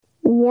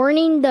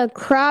Warning: the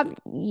crap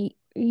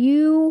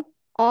you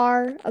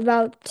are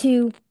about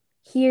to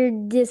hear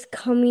this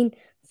coming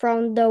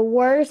from the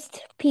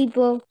worst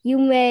people you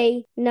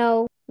may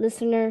know.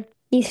 Listener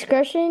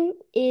discretion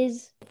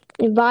is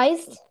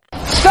advised.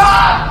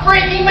 Stop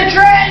freaking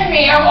betraying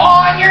me! I'm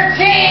on your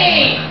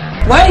team!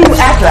 Why do you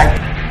act like?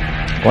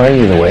 Why are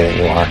you the way that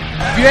you are?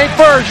 If you ain't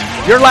first,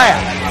 you're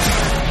last.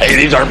 Hey,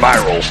 these aren't my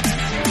rules.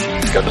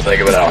 Come to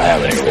think of it, I don't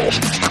have any rules.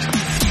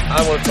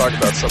 I want to talk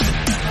about something.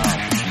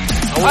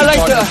 I'd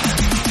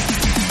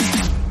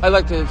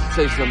like to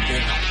say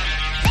something.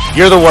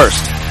 You're the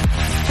worst.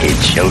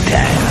 It's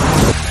showtime.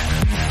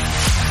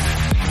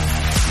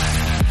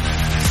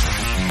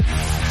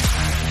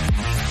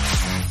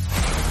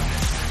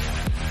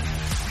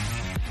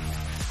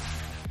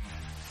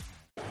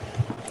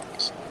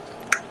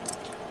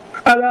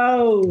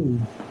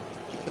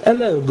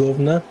 Hello,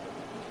 Governor.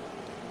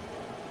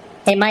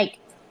 Hey, Mike.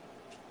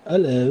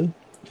 Hello.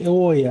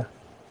 How are you?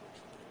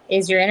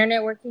 Is your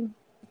internet working?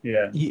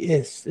 Yeah.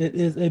 Yes, it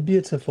is a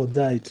beautiful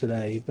day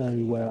today.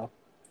 Very well.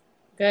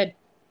 Good.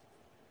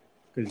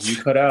 Because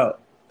you cut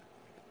out.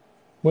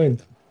 When?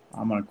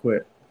 I'm going to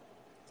quit.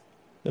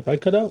 If I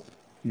cut out?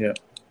 Yeah.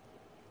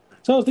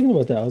 So I was thinking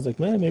about that. I was like,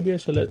 man, maybe I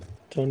should let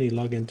Tony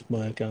log into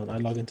my account. I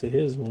log into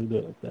his when we do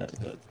it like that.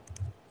 But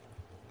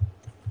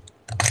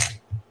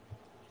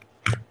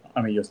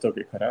I mean, you'll still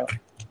get cut out.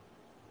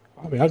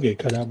 I mean, I'll get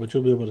cut out, but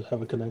you'll be able to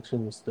have a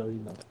connection and still,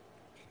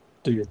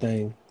 do your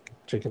thing.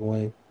 Chicken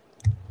wing.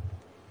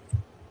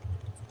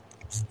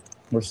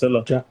 Where's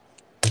Scylla?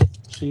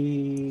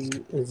 She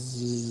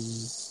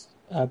is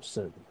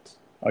absent.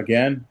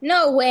 Again?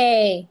 No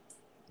way.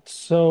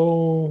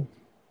 So,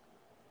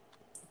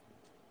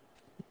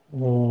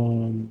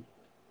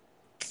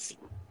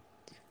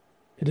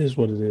 it is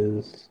what it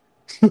is.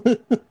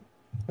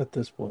 At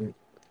this point,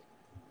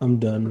 I'm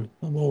done.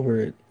 I'm over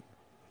it.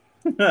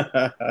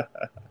 The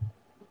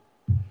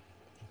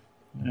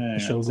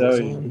show goes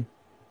on.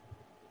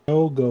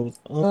 Show goes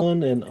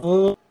on and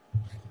on.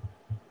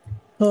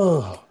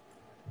 Oh,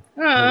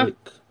 headache.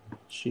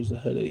 She's a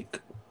headache.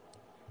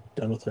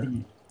 Done with her.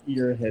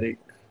 You're a headache.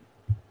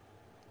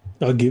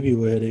 I'll give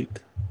you a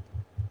headache.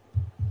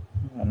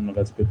 I don't know if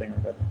that's a good thing or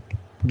bad.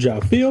 Ja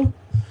feel?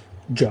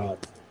 Ja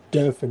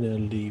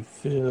definitely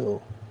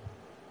feel.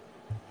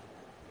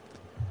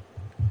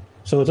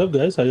 So what's up,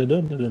 guys? How you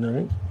doing? You doing all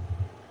right?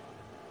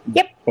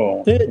 Yep.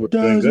 Well, It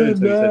doesn't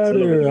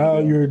matter how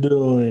you're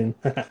doing.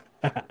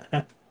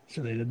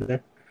 Should I did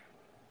there?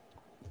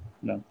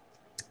 No.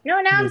 No,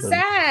 now I'm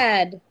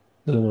sad.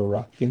 A little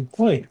rocking.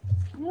 Why? I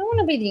don't want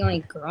to be the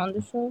only girl on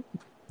the show.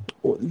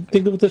 Well,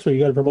 think of it this way: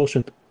 you got a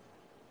promotion.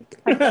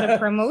 I got a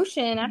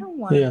promotion. I don't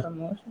want a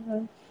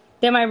promotion.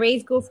 Did my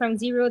raise go from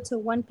 0 to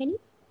 1 penny?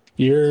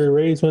 Your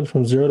raise went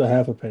from 0 to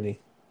half a penny.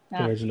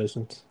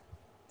 Congratulations.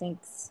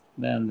 Thanks.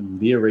 Then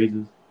via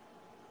raises.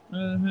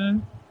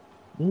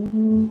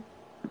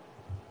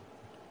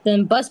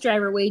 Then bus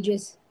driver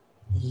wages.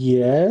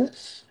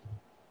 Yes.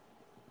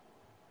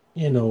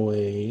 In a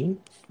way.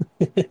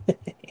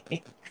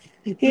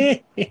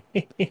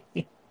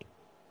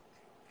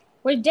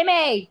 Where's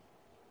Jimmy?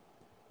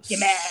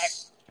 Jimmy.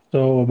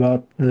 So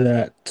about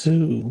that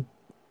too.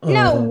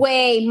 No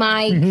way,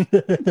 Mike.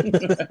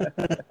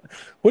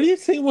 What do you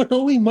think when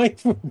only Mike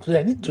from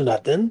I didn't do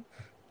nothing.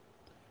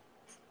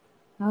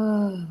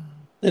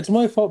 It's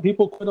my fault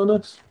people quit on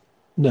us.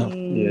 No.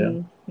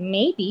 Yeah.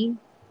 Maybe.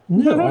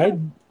 No,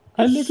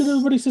 I looked at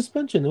everybody's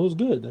suspension. It was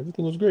good.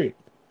 Everything was great.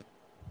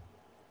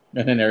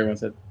 And then everyone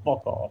said,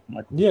 fuck off.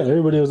 Yeah,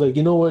 everybody was like,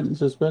 you know what? You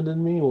suspended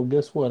me? Well,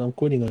 guess what? I'm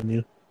quitting on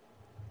you.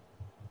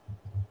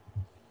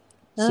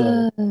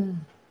 So,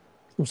 I'm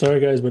sorry,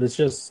 guys, but it's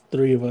just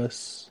 3 of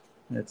us.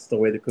 It's the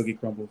way the cookie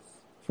crumbles.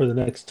 For the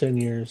next 10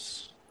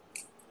 years.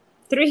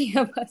 3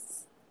 of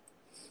us.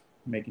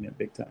 Making it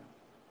big time.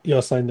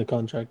 Y'all signed the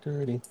contract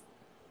already.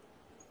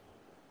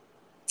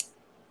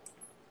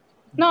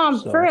 No, I'm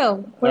for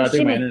real. I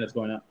think my internet's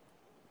going out.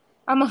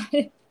 I'm on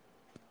it.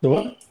 The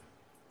what?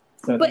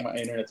 So I think my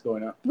internet's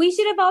going out. We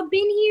should have all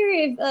been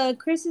here if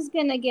Chris is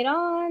going to get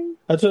on.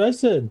 That's what I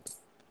said.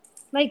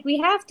 Like, we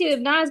have to. If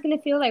not, it's going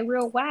to feel like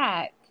real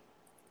whack.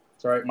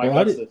 It's all right. Mike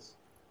got this.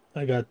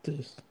 I got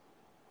this.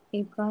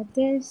 You got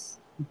this?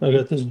 I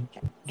got this,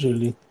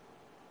 Julie.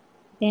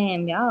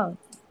 Damn, y'all.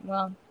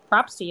 Well,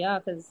 props to y'all,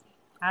 because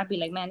I'd be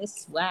like, man, this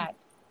is whack.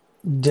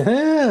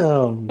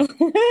 Damn.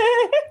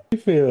 I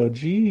feel,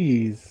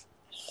 jeez.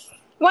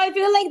 Well, I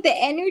feel like the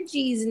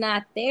energy's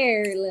not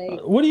there.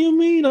 Like, what do you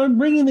mean? I'm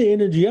bringing the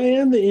energy. I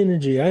am the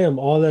energy. I am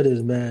all that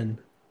is man.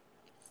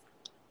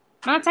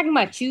 I'm not talking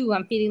about you.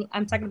 I'm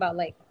talking about,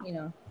 like,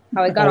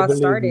 how it got all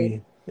started.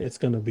 Me, it's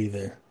gonna be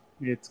there.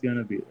 It's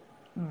gonna be there.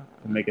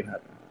 We'll make it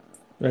happen.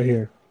 Right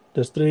here.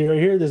 There's 3 right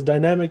here. This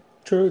dynamic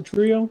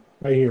trio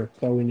right here.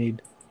 That's all we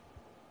need.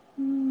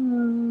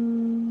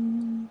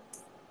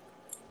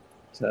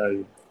 Tell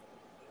you.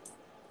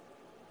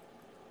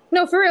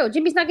 No, for real.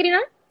 Jimmy's not getting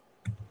on?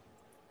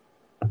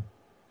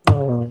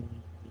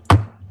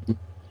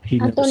 He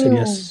never said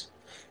yes.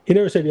 He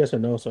never said yes or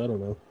no, so I don't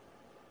know.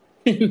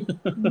 Boo.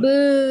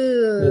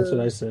 That's what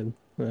I said.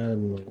 I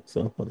don't know.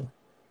 So hold on.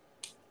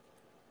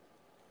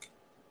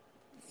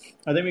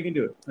 I think we can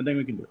do it.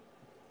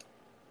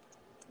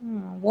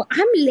 Oh, well,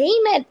 I'm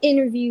lame at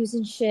interviews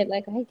and shit.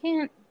 Like, I don't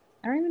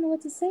even know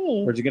what to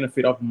say. We're just gonna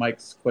feed off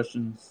Mike's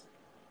questions.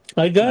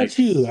 I got Mike's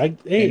you. Hey,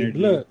 energy.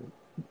 look.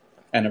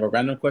 And if a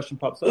random question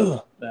pops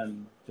up,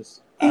 then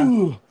just.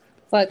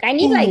 Fuck, I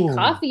need like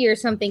coffee or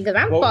something because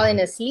I'm falling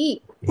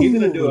asleep. He's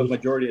gonna do a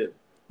majority of.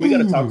 We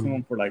gotta talk to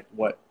him for like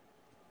what?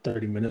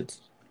 30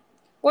 minutes.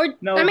 Or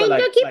no, I mean,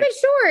 like, keep it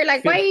short.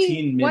 Like, why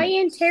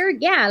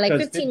interrogate? Yeah, like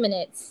 15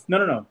 minutes.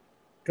 No.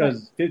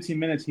 Because 15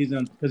 minutes,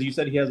 because you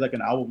said he has like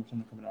an album or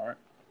something coming out, right?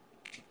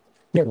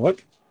 Yeah,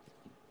 what?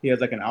 He has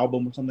like an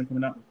album or something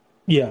coming out?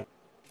 Yeah.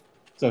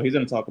 So he's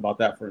going to talk about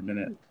that for a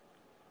minute.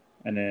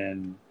 And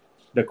then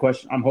the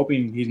question, I'm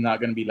hoping he's not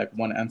going to be like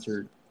one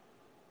answer,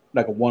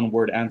 like a one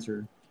word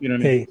answer. You know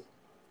what I mean?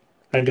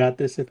 Hey, I got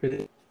this if it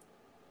is.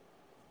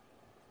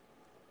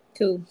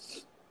 2.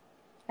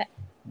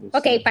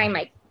 Okay, fine,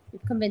 Mike.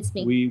 You've convinced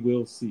me. We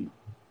will see.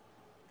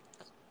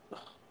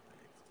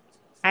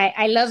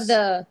 I love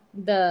the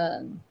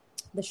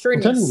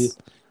shortness. I'm telling you,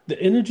 the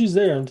energy's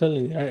there. I'm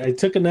telling you. I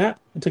took a nap.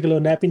 I took a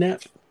little nappy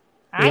nap.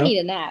 I need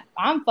a nap.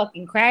 I'm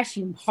fucking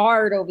crashing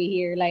hard over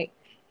here, like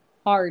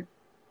hard.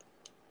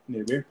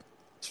 Need a beer?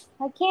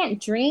 I can't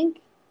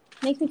drink.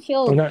 Makes me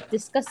feel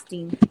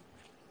disgusting.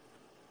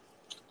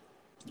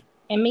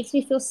 It makes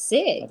me feel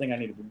sick. I think I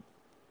need a beer.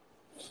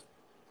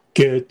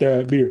 Get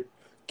that beer.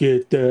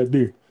 Get that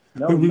beer.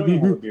 No, you don't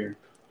want a beer.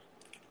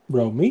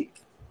 Bro, me?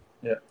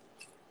 Yeah.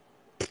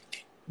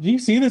 Do you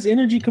see this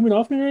energy coming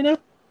off me right now?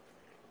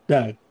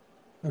 Dog,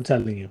 I'm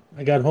telling you.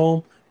 I got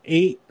home,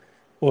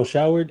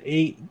 showered,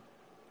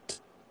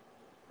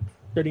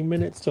 30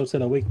 minutes. So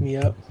said, wake me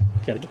up.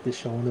 Gotta get this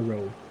show on the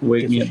road.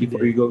 Wake me up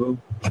before you go.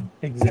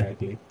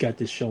 Exactly. Got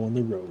this show on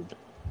the road.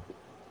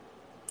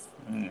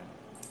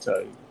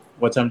 So,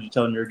 what time did you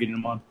tell him you were getting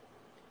him on?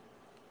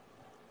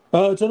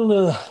 I told him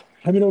to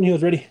let me know when he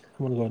was ready.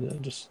 I'm gonna go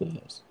and just, send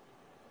him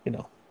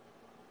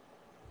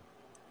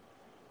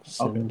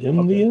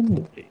the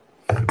invite.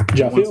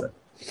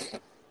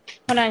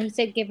 Hold on, he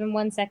said give him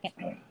 1 second.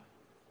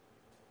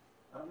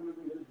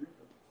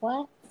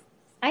 What?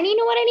 You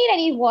know what I need? I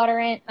need water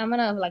in. I'm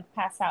gonna like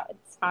pass out.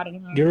 It's hot in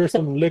here. Give her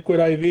some liquid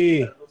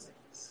IV.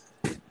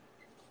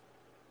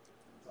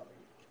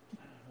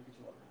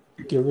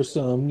 Give her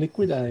some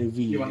liquid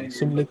IV.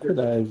 Some liquid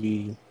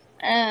IV.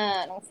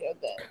 I don't feel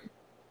good.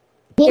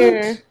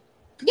 Here.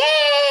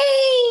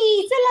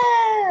 Yay!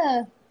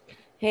 Zilla!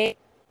 Hey.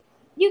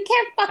 You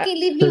can't fucking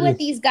leave me with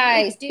these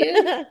guys,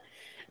 dude.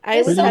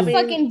 It's so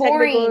fucking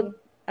boring.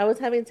 I was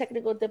having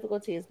technical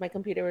difficulties. My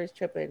computer was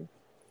tripping.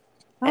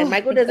 And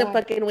Michael doesn't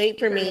fucking wait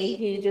for me.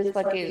 He just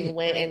fucking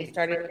went and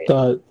started.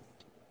 Thought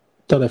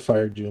I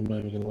fired you. I'm not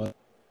even gonna lie.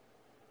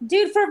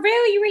 Dude, for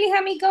real, you really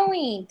had me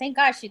going. Thank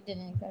God she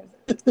didn't.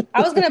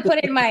 I was gonna put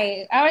in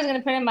my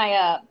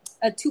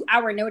a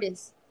 2-hour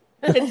notice.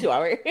 2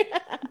 hour.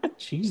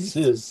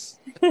 Jesus.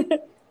 I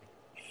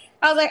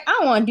was like, I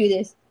don't want to do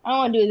this. I don't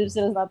want to do this if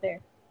Syl's not there.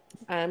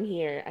 I am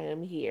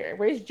here.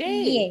 Where's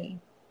Jay?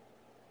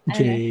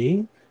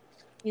 Jay.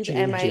 He's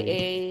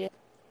MIA.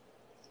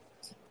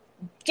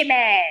 Jimmy.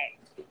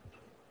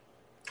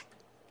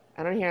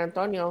 I don't hear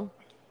Antonio.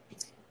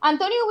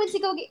 Antonio went to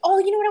go get. Oh,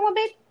 you know what I want,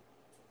 babe?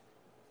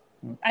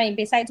 I mean,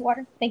 besides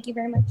water. Thank you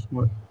very much.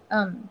 What?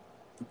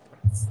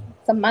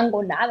 Some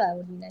mango nada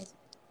would be nice.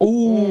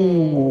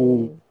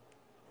 Ooh.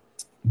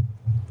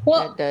 That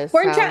Well, does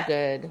sound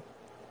good.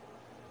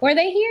 Were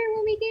they here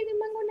when we gave them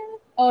mango nada?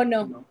 Oh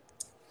no.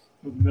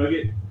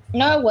 Nugget?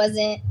 No, it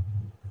wasn't.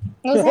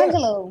 It was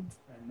Angelo.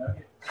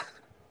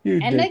 You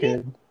and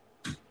Nugget?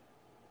 I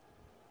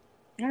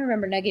don't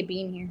remember Nugget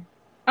being here.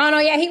 Oh no,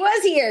 yeah, he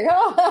was here.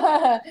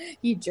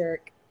 You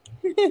jerk.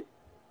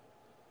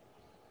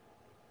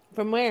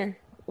 From where?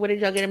 Where did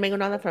y'all get a mango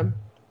nada from?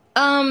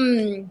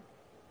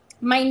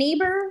 My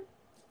neighbor,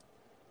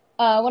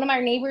 one of my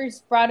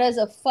neighbors brought us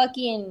a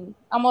fucking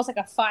almost like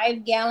a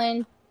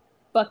 5-gallon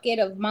bucket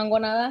of mango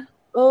nada.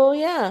 Oh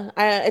yeah,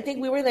 I think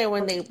we were there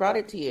when they brought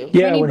it to you.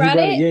 Yeah, when he brought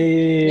it.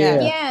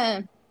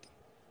 Yeah.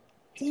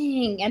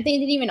 Dang, and they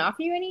didn't even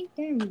offer you any.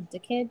 Damn, the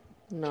kid.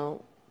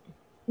 No,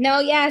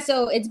 yeah.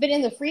 So it's been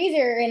in the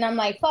freezer, and I'm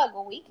like, fuck.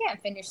 Well, we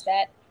can't finish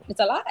that. It's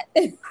a lot.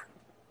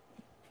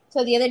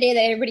 So the other day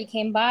that everybody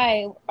came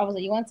by, I was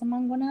like, "You want some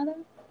mango nada?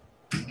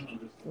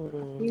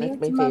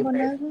 That's my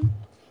favorite.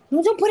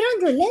 No, don't put it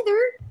on your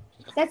leather.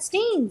 That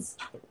stains.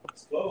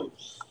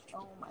 Close.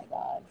 Oh my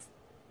god.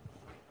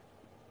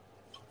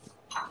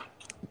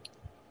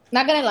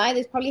 Not gonna lie,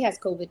 this probably has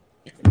COVID.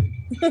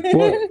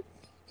 What?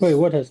 Wait,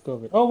 what has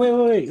COVID? Oh,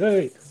 wait.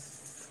 Wait.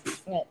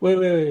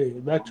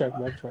 Backtrack.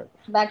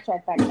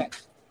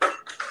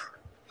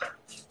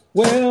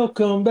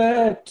 Welcome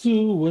back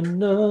to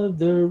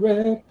another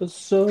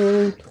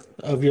episode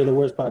of You're the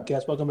Worst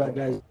Podcast. Welcome back,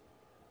 guys.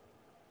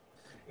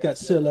 Got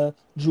Scylla,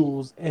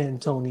 Jules,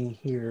 and Tony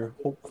here.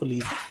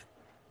 Hopefully,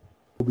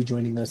 will be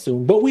joining us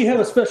soon. But we have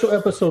a special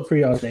episode for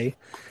y'all today.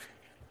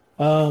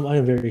 I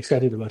am very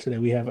excited about today.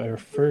 We have our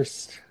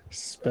first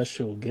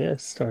special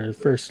guest, our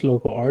first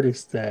local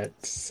artist that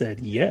said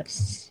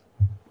yes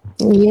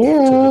to the Yeah.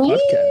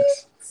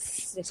 podcast.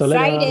 So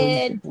later on,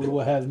 Excited. we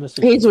will have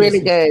Mr. He's really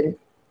Chris- good.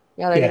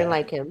 Y'all are Yeah. gonna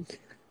like him.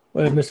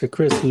 We'll have Mr.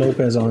 Chris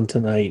Lopez on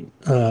tonight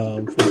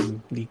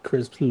from the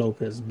Chris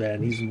Lopez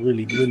band. He's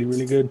really, really,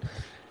 really good.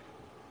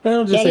 I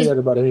don't just Yeah, say he's- that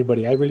about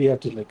anybody. I really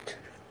have to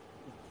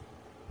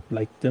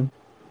like them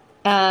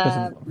as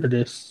an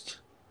artist.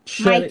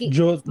 Mike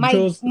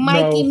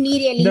No,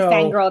 immediately no.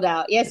 fangirled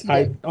out. Yes, he did.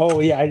 I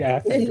fangirled Yeah, he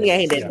out.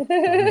 did.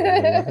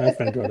 Yeah.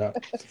 I fangirled out.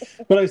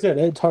 But like I said,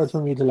 it's hard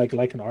for me to like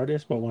an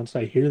artist, but once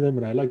I hear them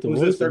and I like the Who's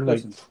this voice, third I'm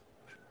like, person?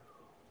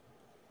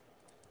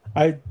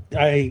 I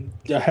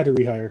had to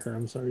rehire her.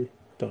 I'm sorry,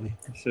 Tony.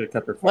 Should have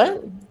kept her.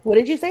 What? What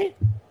did you say?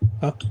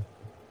 Huh?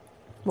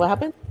 What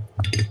happened?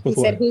 He With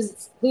said, what?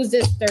 "Who's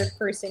this third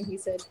person?" He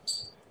said,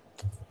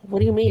 What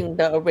do you mean?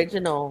 The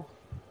original?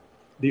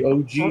 The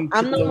OG.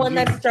 I'm the triple one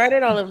OG. that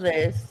started all of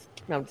this.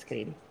 No, I'm just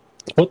kidding.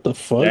 What the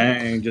fuck?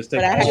 Dang, just take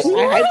But I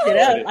hyped it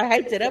up. I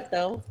hyped it up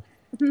though.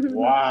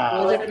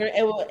 Wow.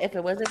 If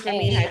it wasn't for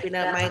me hyping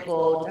up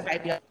Michael to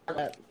hype you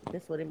up,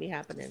 this wouldn't be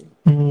happening.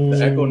 The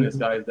echo-ness,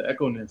 guys. The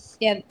echo-ness.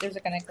 "Yeah, there's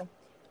like an echo."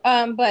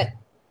 But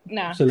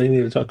no. So they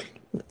need to talk.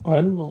 I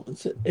don't know.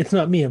 It's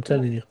not me. I'm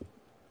telling you.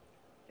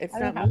 It's I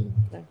not don't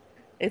me.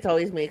 It's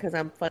always me because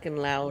I'm fucking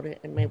loud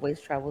and my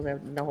voice travels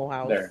in the whole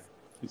house. There.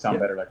 You sound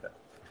better like that.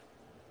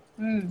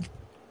 Mm.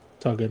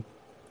 It's all good.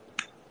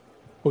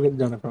 We'll get it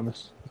done. I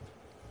promise.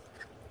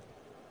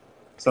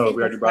 So think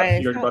we already that's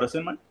why brought it's brought us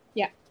in, Mike?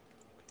 Yeah.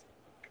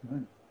 All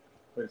right.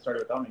 Way to start it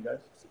without me,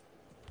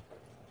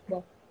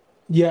 guys.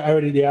 Yeah, I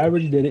already did.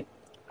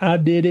 I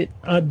did it.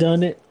 I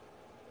done it.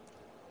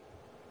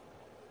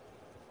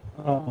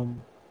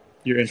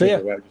 Your intros So, yeah.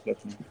 are whack,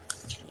 just let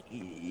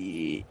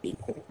you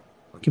know.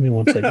 Give me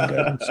 1 second, guys.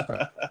 I'm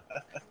sorry.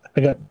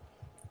 I got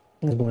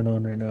what's going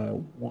on right now at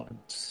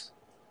once.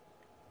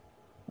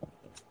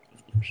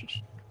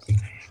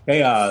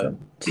 Hey, I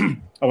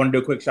want to do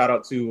a quick shout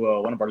out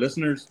to one of our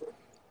listeners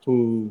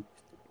who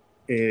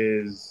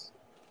is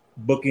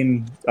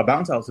booking a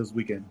bounce house this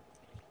weekend.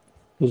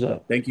 Who's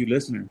up? Thank you,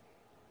 listener.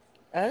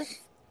 Us?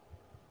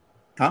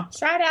 Huh?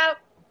 Shout out.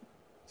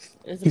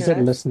 Isn't He it said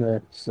us?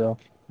 listener, so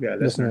Yeah,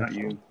 Listener. listener, not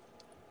you.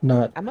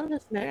 not. I'm a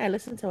listener. I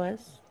listen to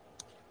us.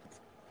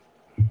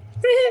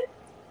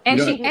 And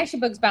You she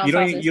books bounce You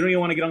don't houses. even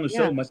want to get on the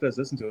show, Yeah. much less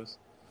listen to us.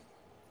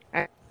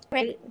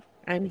 Right?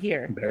 I'm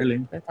here.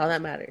 Barely. That's all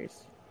that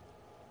matters.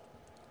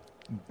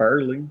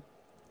 Barely.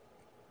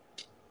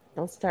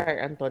 Don't start,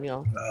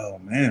 Antonio. Oh,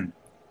 man.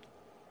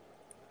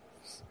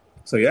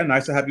 So, yeah,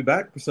 nice to have you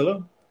back,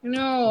 Priscilla.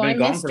 No, Been I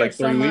gone missed for her like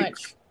so 3 much.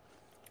 weeks.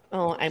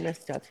 Oh, I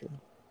missed y'all too.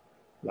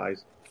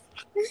 Lies.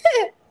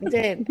 I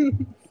did.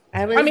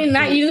 I mean,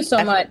 not you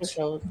so much.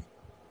 Episode.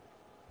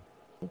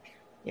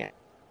 Yeah.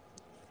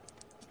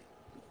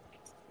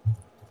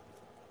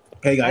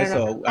 Hey, I guys,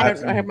 don't know.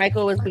 so I heard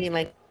Michael was being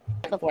like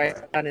before,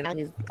 and now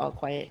he's all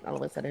quiet all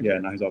of a sudden. yeah,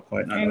 now he's all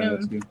quiet, not I knowing know.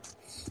 what to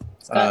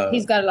do.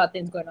 He's got a lot of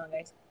things going on,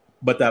 guys.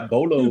 But that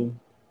bolo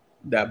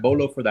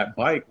for that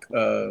bike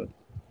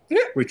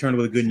returned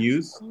with good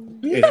news.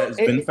 It has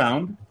been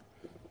found.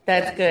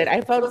 That's good.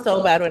 I felt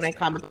so bad when I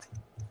commented.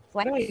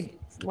 Why do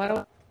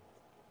I?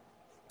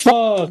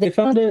 Fuck! They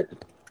found it.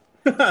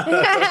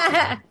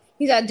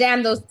 He's like,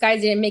 damn, those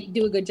guys didn't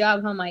do a good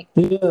job, huh, Mike?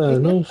 Yeah,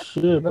 no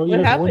shit, bro. What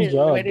You had one happened?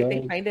 job, Where did they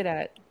dog. find it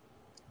at?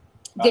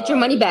 Get your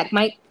money back,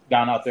 Mike.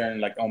 Down out there in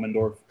like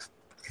Elmendorf.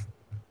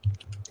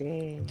 Dang.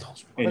 In Well,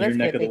 your that's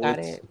neck good of the they got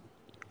woods.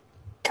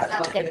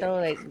 it. Okay, though,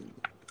 like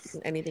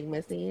anything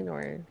missing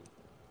or?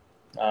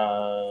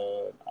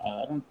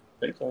 I don't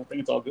think so. I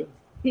think it's all good.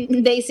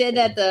 They said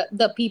that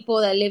the people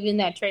that live in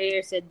that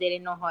trailer said they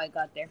didn't know how it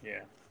got there.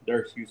 Yeah. Their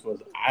excuse was,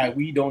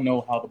 we don't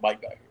know how the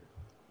bike got here.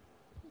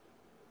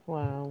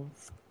 Wow.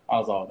 I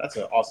was all, that's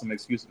an awesome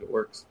excuse if it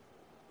works.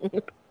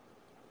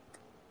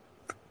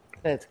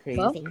 That's crazy.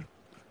 Well-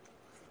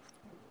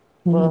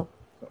 Well,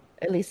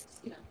 at least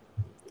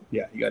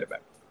Yeah, you got it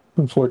back.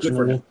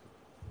 Unfortunately. him.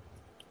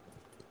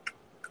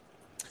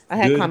 I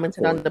had Good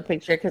commented for on him. the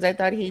picture because I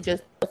thought he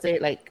just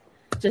posted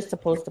just to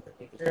post a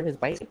picture of his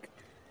bike.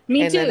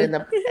 Me and too. then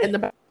in the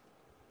back,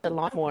 the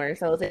lawnmower.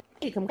 So I was like,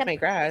 "Hey, come cut my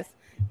grass."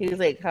 He was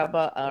like, "How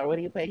about what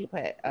do you put?" He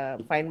put,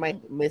 "Find my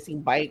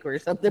missing bike" or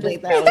something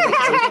like that.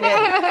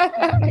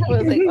 I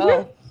was like,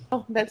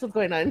 "Oh, that's what's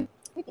going on."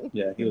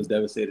 Yeah, he was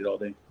devastated all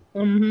day.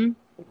 Mm-hmm.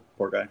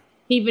 Poor guy.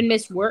 He even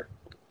missed work.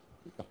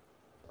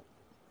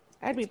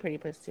 I'd be pretty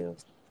pissed too.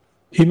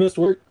 He missed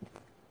work.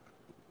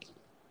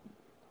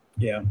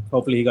 Yeah.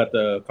 Hopefully he got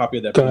the copy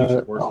of that police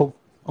report.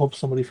 Hope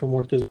somebody from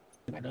work is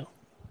right now.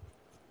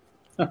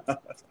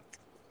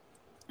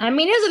 I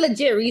mean, there's a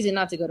legit reason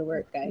not to go to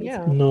work, guys.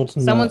 Yeah. No, it's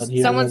Someone not.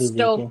 He had another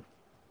vehicle.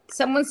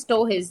 Someone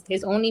stole his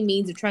only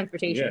means of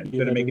transportation. Yeah. He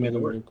Couldn't had make it into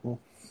another work. vehicle.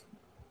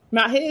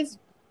 Not his.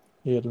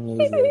 He had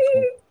another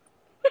vehicle.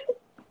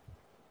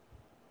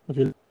 If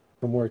you're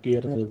from work, he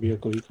had another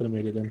vehicle. He could have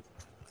made it in.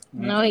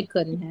 No, he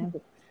couldn't have.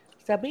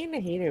 Stop being a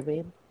hater,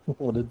 babe.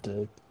 What a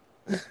dick.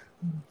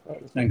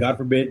 And God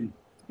forbid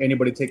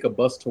anybody take a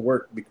bus to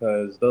work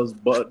because those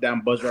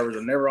damn bus drivers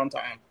are never on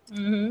time.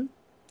 Mm-hmm.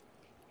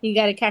 You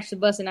got to catch the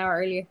bus an hour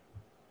earlier.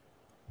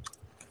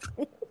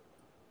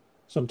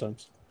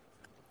 Sometimes.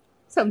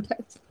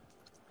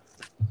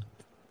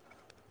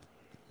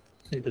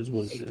 It is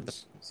what it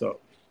is. So,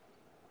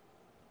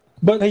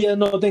 but yeah,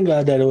 no, thank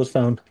God that it was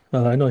found.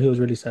 I know he was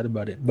really sad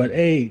about it. But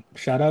hey,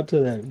 shout out to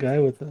that guy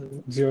with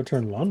the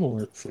zero-turn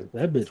lawnmower.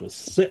 That bitch was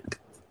sick.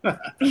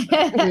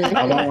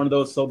 I want one of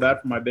those so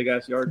bad for my big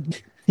ass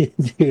yard.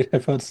 Dude, I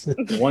felt sick.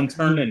 One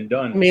turn and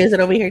done. I mean, is it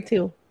over here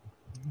too?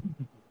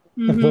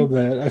 I felt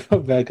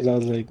bad because I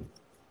was like,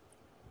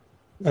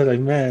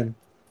 man.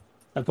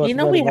 You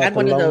know, we had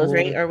one of those,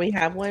 right? Or we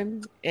have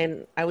one,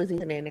 and I was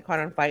using it and it caught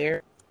on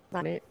fire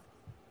on it.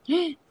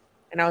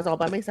 And I was all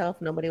by myself.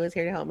 Nobody was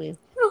here to help me.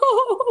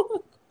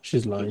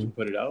 She's Did you lying.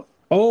 put it out?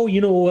 Oh, you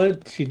know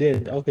what? She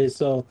did. Okay,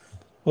 so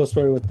whole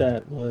story with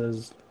that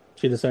was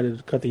she decided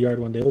to cut the yard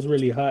one day. It was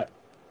really hot.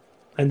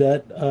 And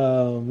that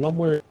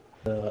lawnmower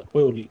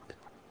oil leaked.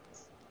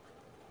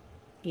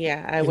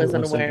 Yeah, I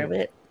wasn't aware of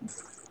it.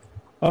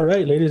 All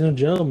right, ladies and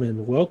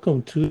gentlemen,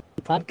 welcome to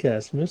the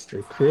podcast,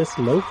 Mr. Chris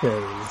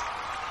Lopez.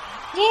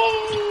 Yay!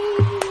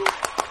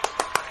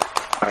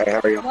 Hi, how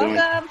are y'all doing?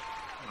 Welcome.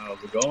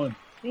 How's it going?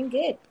 Doing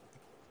good.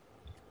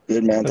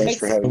 Good, man. Thanks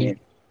for having me.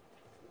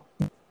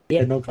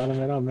 Yeah, no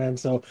problem at all, man.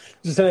 So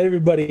just tell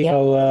everybody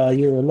how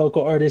you're a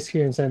local artist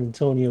here in San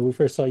Antonio. We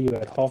first saw you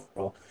at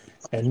Hofbräu.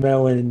 And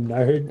man, when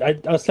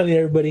I was telling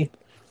everybody,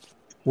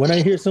 when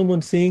I hear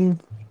someone sing,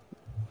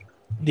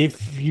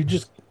 if you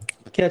just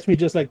catch me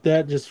just like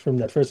that, just from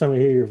that first time I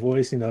hear your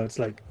voice, you know, it's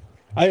like,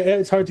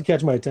 it's hard to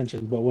catch my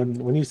attention. But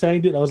when you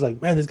sang it, I was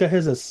like, man, this guy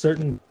has a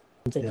certain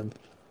to him.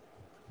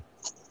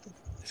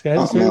 This guy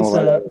has a certain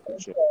sound.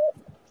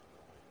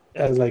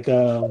 I was like,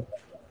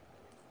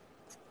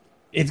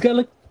 it's got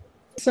like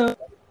sound,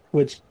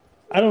 which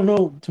I don't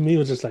know. To me, it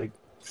was just like,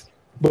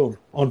 boom,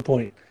 on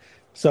point.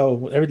 So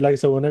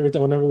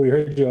whenever we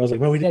heard you, I was like,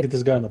 man, we didn't get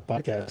this guy on the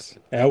podcast.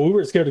 And we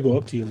were scared to go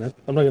up to you, man.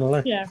 I'm not gonna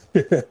lie. Yeah.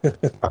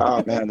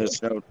 Oh man,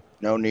 there's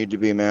no need to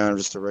be, man. I'm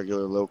just a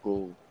regular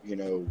local,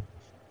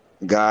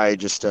 guy.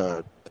 Just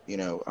I'm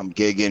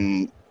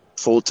gigging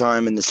full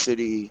time in the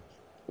city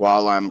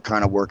while I'm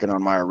kind of working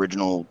on my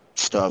original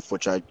stuff,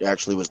 which I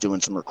actually was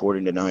doing some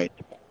recording tonight.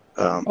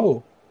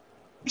 So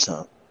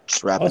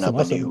just wrapping up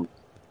a new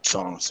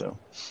song. So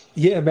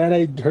yeah, man,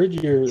 I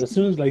heard as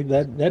soon as like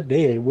that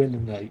day I went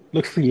and I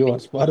looked for you on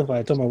Spotify.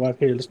 I told my wife,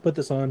 hey, let's put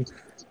this on.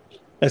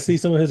 I see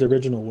some of his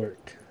original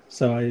work.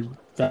 So I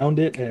found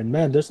it, and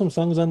man, there's some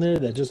songs on there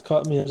that just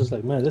caught me. I was just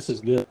like, man, this is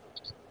good.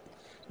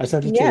 I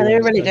sent it to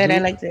they're really good. I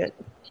liked it.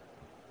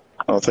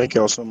 Oh, thank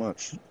y'all so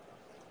much.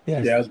 Yeah,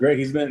 it was great.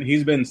 He's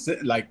been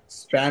like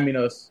spamming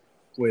us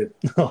with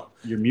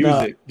your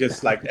music,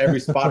 just like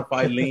every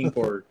Spotify link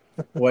or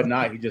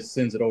whatnot. He just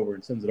sends it over.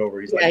 He's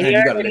like, man,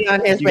 you're already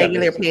on his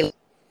regular playlist.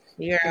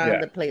 You're on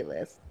the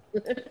playlist.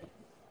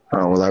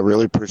 Oh well, I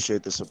really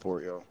appreciate the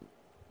support, y'all.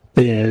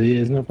 Yeah,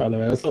 it's no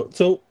problem.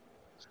 So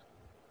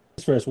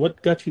first,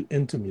 what got you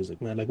into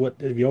music, man? Like, what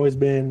have you always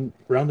been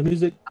around the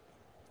music?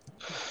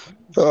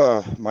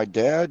 My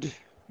dad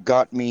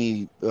got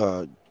me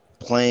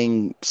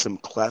playing some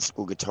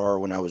classical guitar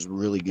when I was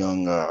really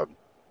young. I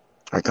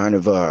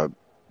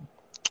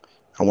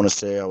want to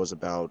say I was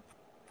about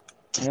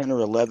 10 or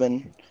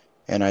 11,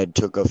 and I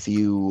took a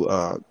few,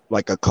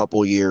 like a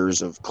couple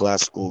years of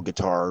classical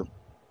guitar,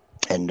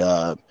 and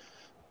I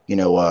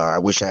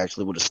wish I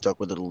actually would have stuck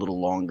with it a little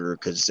longer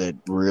because it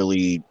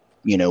really,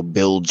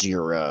 builds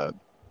your,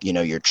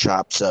 your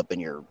chops up and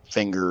your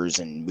fingers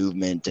and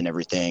movement and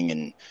everything,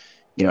 and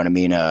you know what I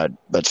mean.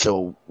 But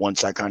so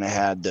once I kind of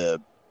had the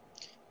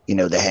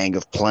hang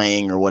of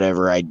playing or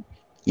whatever, I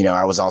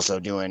was also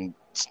doing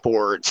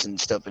sports and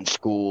stuff in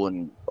school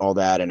and all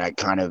that, and I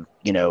kind of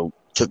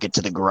took it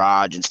to the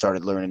garage and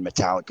started learning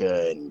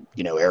Metallica and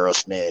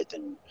Aerosmith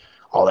and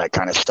all that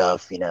kind of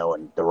stuff,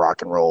 and the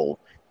rock and roll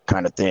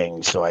kind of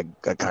thing. So I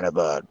kind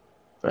of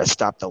I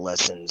stopped the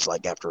lessons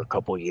like after a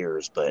couple of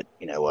years, but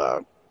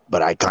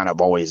but I kind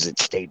of always, it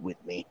stayed with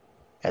me.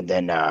 And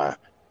then I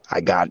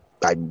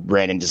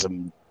ran into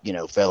some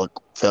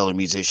fellow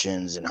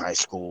musicians in high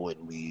school,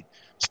 and we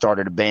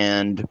started a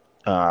band,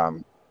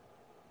 and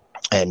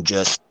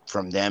just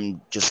from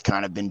them just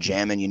kind of been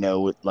jamming,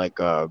 like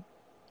I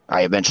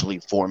eventually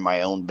formed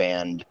my own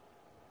band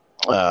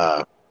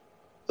like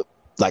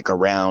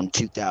around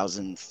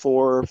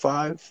 2004 or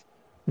 5.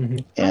 Mm-hmm.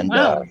 And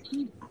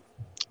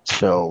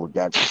so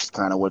that's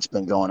kind of what's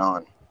been going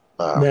on.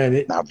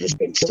 Man, I've just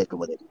been sticking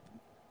with it.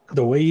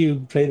 The way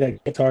you play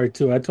that guitar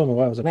too, I told my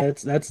wife, I was like,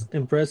 that's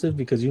impressive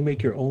because you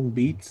make your own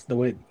beats the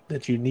way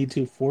that you need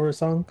to for a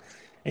song,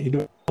 and you do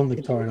it on the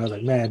guitar. And I was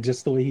like, man,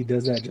 just the way he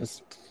does that,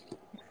 just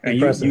and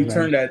you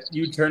turned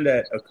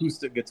that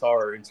acoustic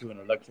guitar into an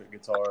electric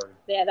guitar.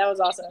 Yeah, that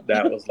was awesome.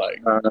 That was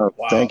like, wow.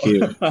 Thank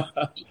you.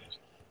 I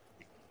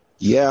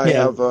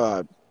have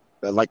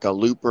like a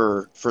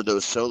looper for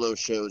those solo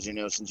shows,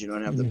 since you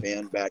don't have the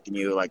band backing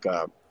you. Like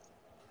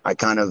I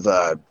kind of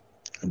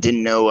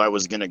didn't know I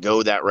was going to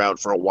go that route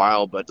for a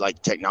while, but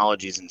like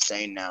technology is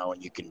insane now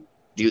and you can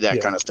do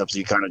that kind of stuff. So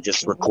you kind of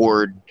just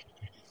record,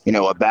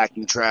 a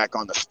backing track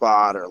on the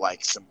spot or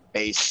like some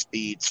bass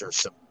beats or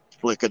some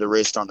flick of the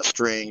wrist on the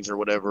strings or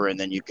whatever. And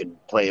then you can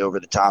play over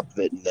the top of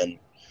it. And then,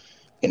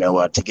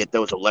 to get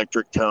those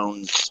electric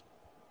tones,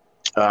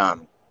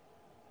 I'm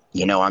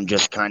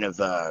just kind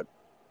of,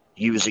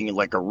 using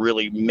like a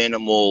really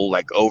minimal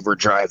like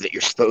overdrive that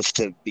you're supposed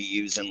to be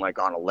using like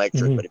on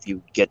electric. But if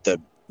you get the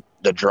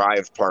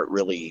drive part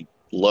really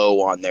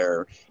low on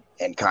there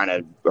and kind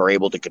of are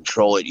able to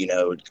control it,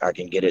 I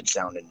can get it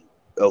sounding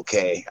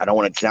okay. I don't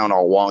want it to sound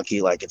all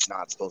wonky like it's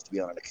not supposed to be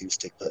on an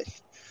acoustic,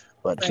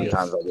 but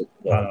sometimes I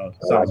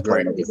like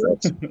playing with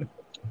effects.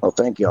 Well,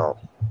 thank y'all.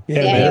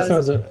 Yeah, man, that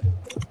sounds.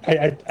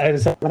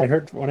 When I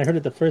heard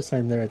it the first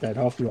time there at that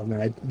hospital, man,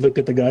 I looked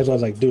at the guys. I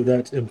was like, "Dude,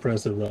 that's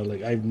impressive, bro!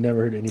 Like, I've never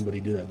heard anybody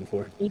do that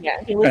before."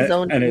 Yeah, he was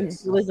zoned in.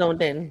 He was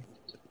zoned in.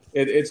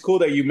 It's cool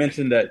that you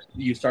mentioned that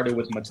you started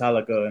with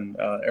Metallica and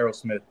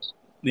Aerosmith,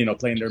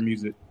 playing their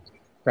music,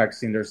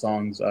 practicing their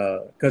songs.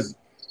 Because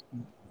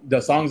the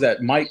songs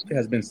that Mike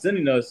has been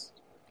sending us,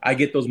 I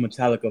get those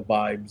Metallica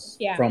vibes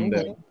from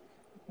them.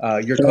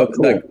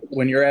 Like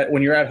when you're at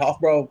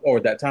Hofbräu, or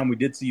that time we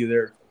did see you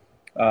there.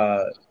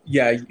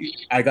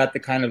 I got the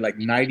kind of like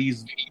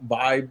 90s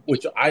vibe,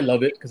 which I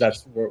love it because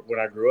that's when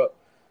I grew up.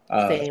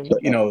 Same.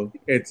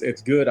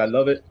 It's good. I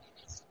love it.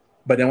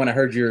 But then when I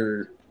heard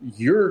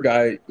your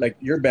guy, like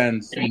your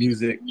band's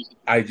music,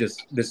 this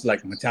is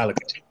like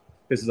Metallica.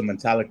 This is a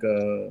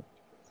Metallica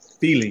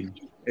feeling.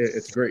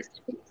 It's great.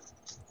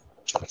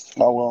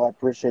 Oh, well, I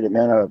appreciate it,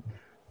 man.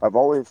 I've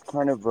always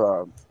kind of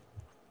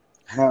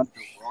had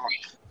the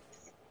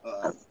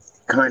rock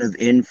kind of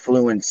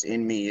influence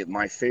in me.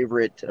 My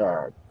favorite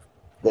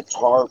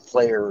guitar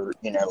player,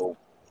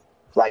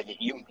 like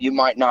you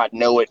might not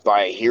know it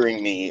by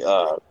hearing me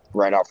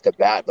right off the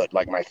bat, but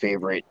like my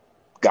favorite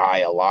guy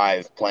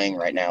alive playing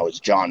right now is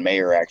John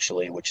Mayer,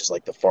 actually, which is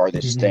like the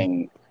farthest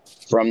thing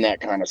from that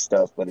kind of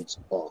stuff. But it's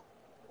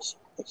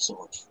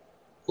so much.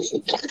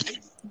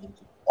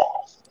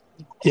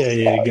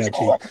 Yeah,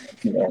 got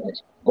you.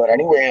 But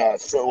anyway,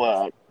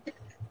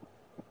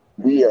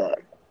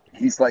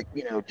 he's like,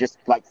 just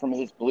like from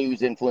his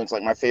blues influence,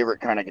 like my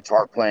favorite kind of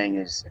guitar playing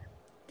is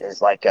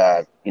like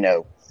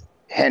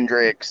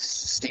Hendrix,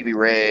 Stevie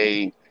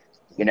Ray,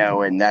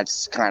 and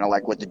that's kind of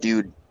like what the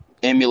dude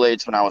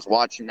emulates. When I was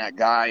watching that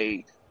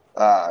guy,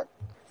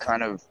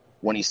 kind of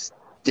when he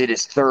did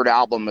his third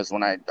album is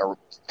when I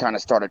kind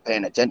of started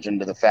paying attention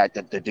to the fact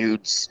that the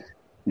dude's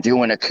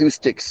doing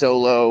acoustic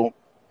solo,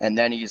 and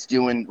then he's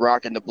doing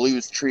rocking the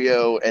blues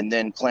trio, and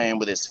then playing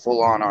with his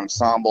full-on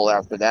ensemble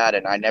after that.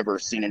 And I never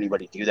seen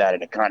anybody do that,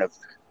 and it kind of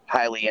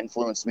highly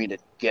influenced me to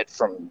get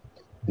from,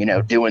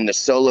 doing the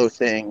solo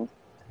thing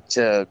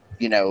to,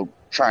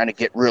 trying to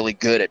get really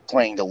good at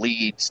playing the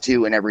leads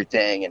too and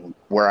everything, and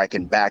where I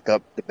can back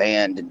up the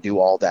band and do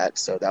all that.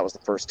 So that was the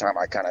first time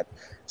I kind of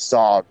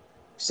saw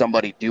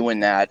somebody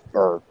doing that,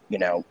 or,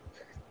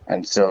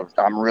 and so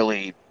I'm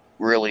really,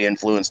 really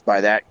influenced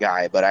by that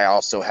guy. But I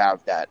also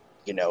have that,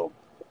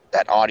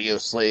 that Audio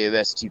Slave,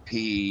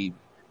 STP,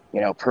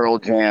 Pearl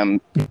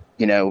Jam,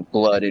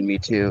 blood in me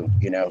too,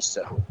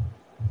 so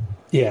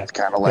yeah, it's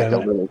kind of like a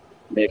little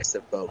mix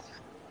of both.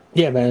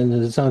 Yeah, man,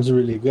 it sounds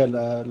really good.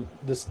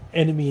 This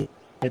Enemy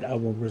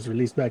album was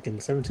released back in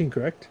 2017,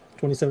 correct?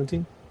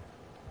 2017?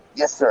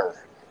 Yes, sir.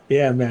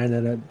 Yeah,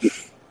 man,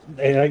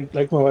 and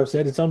like my wife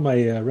said, it's on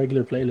my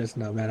regular playlist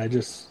now, man.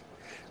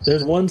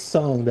 There's one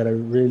song that I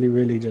really,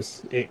 really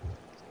it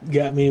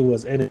got me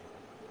was Enemy.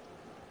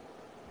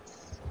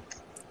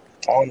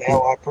 Oh no,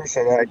 I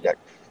appreciate that.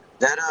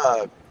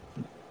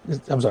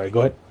 I'm sorry. Go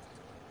ahead.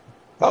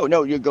 Oh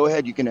no, you go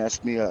ahead. You can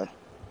ask me.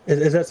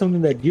 Is that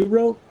something that you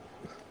wrote?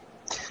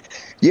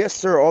 Yes,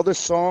 sir. All the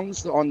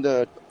songs on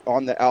the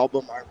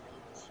album I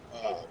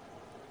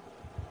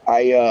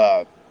wrote.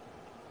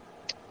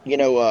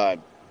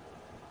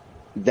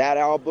 That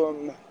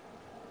album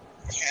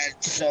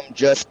had some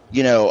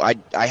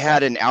I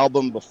had an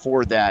album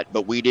before that,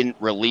 but we didn't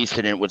release it.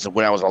 And it was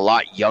when I was a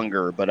lot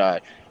younger.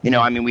 But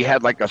we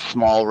had like a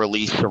small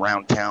release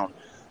around town.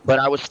 But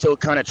I was still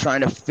kind of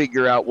trying to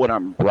figure out what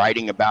I'm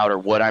writing about, or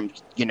what I'm,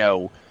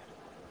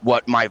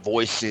 what my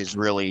voice is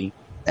really.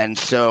 And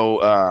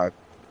so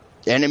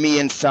Enemy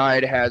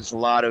Inside has a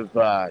lot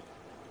of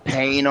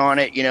pain on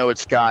it.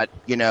 It's got,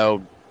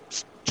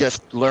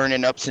 just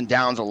learning ups and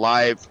downs of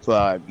life,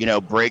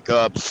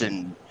 breakups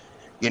and,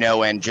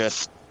 and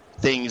just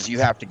things you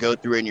have to go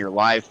through in your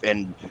life.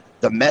 And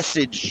the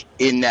message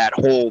in that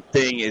whole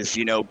thing is,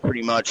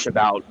 pretty much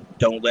about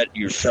don't let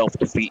yourself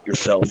defeat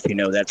yourself.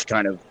 That's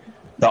kind of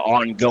the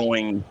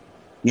ongoing,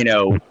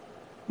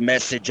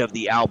 message of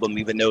the album,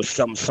 even though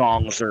some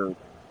songs are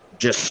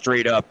just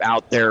straight up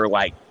out there,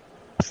 like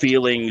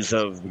feelings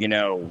of,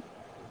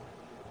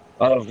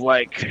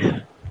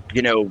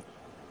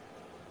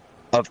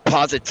 of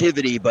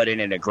positivity, but in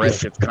an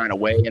aggressive kind of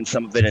way in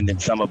some of it. And then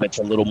some of it's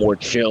a little more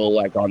chill,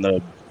 like on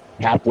the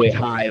halfway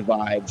high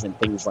vibes and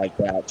things like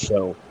that.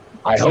 So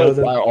I hope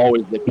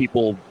always that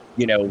people,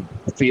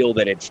 feel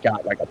that it's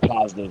got like a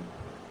positive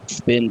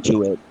spin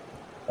to it.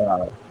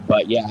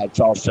 But yeah, it's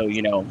also,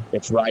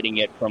 it's writing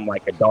it from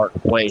like a dark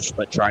place,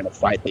 but trying to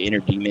fight the inner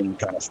demon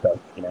kind of stuff,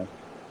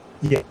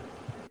 Yeah.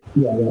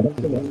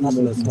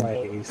 That's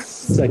my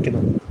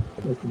second.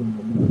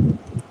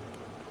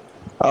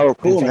 Oh,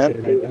 cool, man.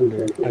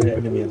 Under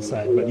enemy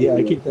inside, but yeah,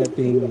 I keep that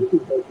thing.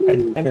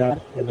 I'm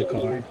out in the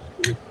car,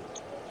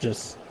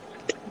 just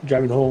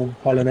driving home,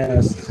 hauling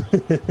ass.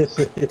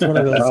 It's one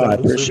of those. I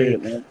appreciate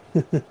it, man.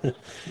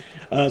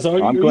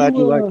 So I'm glad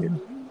you like it.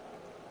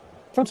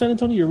 From San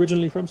Antonio? You're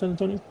originally from San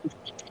Antonio?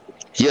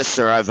 Yes,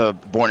 sir. I've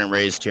born and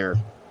raised here.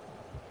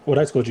 What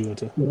high school did you went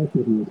to?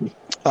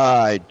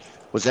 I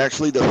was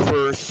actually the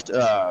first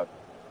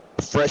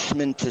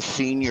freshman to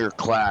senior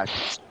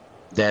class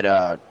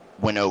that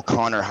when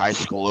O'Connor High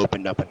School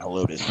opened up in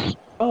Helotes.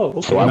 Oh,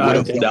 okay. So I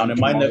went down in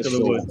my neck of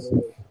the woods.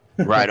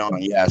 Right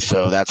on, yeah.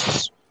 So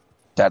that's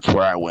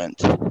where I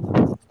went.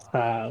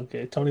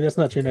 Okay, Tony, that's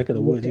not your neck of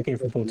the woods. You came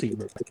from Poteet,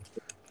 bro.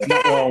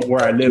 Well,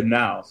 where I live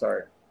now.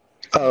 Sorry.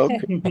 Oh,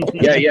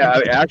 okay. Yeah.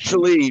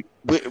 Actually,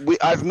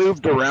 I've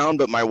moved around,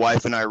 but my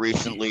wife and I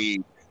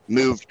recently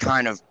moved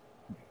kind of,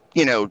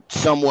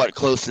 somewhat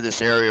close to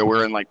this area.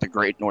 We're in like the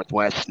Great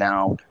Northwest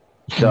now,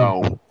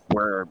 so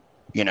we're,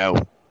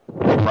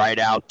 right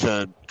out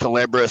to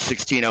Culebra,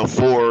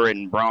 1604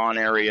 and Braun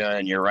area,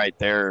 and you're right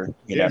there.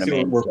 You know what I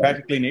mean? We're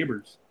practically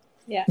neighbors.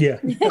 Yeah. Yeah.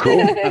 Cool.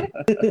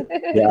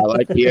 Yeah, I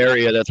like the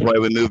area. That's why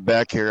we moved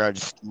back here. I'm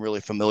just really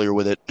familiar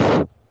with it.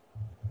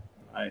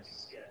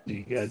 Nice.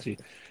 Got you.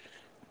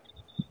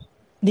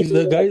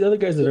 The other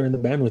guys that are in the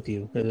band with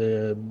you,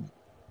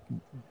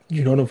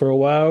 you know them for a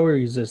while, or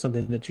is there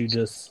something that you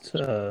just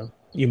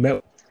you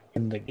met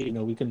and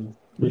we can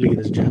really get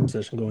this jam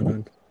session going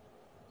on?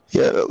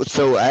 Yeah,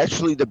 so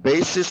actually the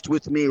bassist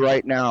with me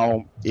right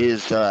now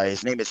is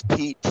his name is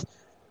Pete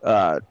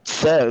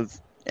Sev,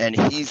 and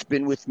he's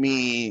been with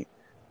me.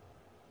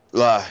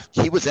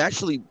 He was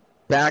actually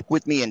back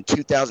with me in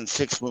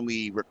 2006 when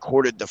we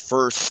recorded the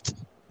first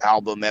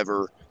album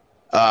ever.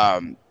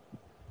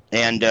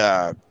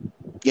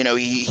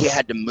 He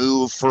had to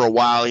move for a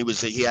while.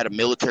 He had a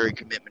military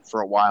commitment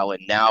for a while,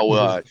 and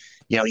now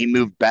he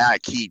moved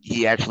back.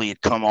 He actually had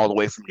come all the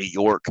way from New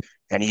York,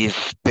 and he's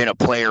been a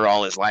player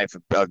all his life,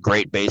 a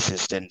great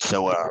bassist. And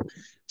so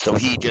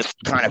he just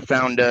kind of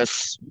found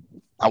us,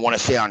 I want to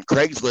say, on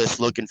Craigslist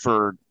looking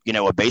for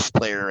a bass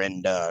player,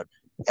 and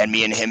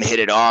me and him hit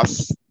it off.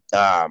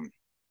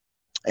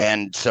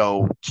 And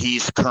so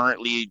he's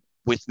currently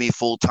with me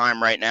full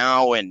time right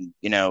now, and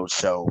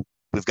so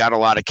we've got a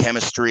lot of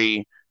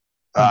chemistry.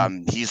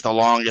 He's the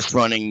longest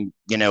running,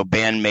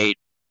 bandmate,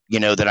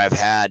 that I've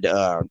had.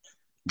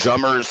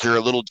 Drummers are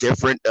a little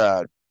different.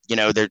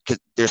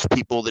 There's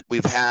people that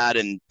we've had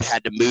and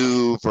had to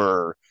move,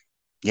 or,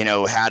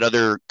 had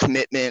other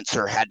commitments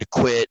or had to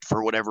quit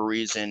for whatever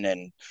reason.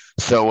 And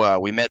so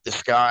we met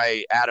this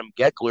guy, Adam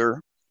Geckler.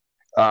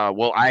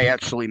 I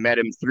actually met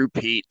him through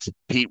Pete.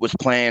 Pete was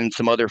playing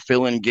some other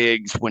fill-in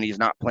gigs when he's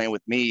not playing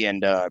with me,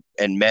 and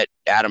met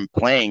Adam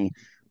playing.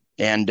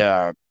 And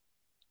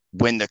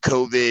when the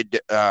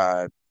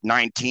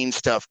COVID-19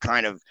 stuff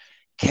kind of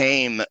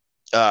came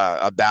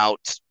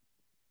about,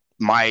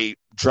 my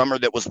drummer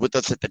that was with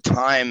us at the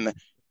time,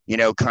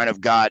 kind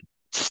of got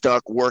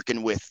stuck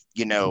working with,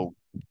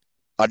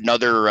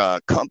 another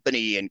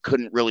company and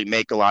couldn't really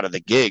make a lot of the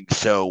gigs.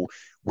 So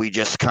we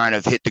just kind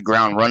of hit the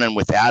ground running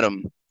with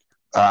Adam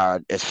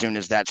as soon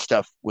as that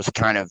stuff was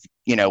kind of,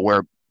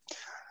 where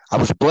I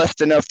was blessed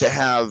enough to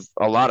have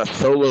a lot of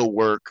solo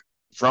work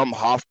from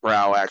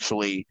Hofbrau,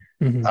 actually.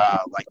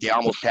 Like they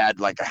almost had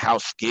like a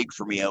house gig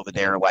for me over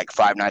there, like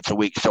 5 nights a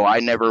week. So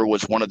I never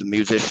was one of the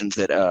musicians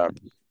that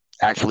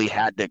actually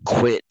had to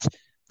quit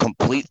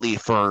completely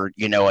for,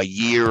 a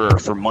year or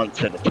for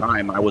months at a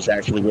time. I was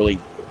actually really,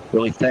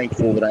 really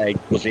thankful that I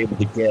was able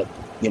to get,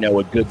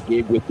 a good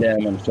gig with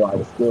them. And so I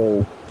was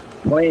still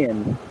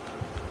playing.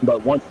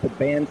 But once the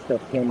band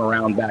stuff came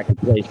around back in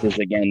places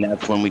again,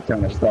 that's when we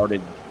kind of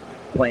started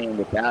playing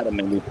with Adam,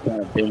 and we've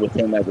kind of been with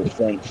him ever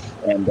since.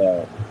 And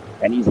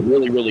he's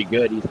really, really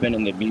good. He's been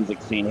in the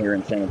music scene here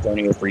in San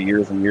Antonio for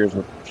years and years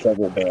with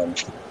several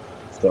bands.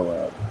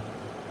 So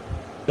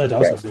that's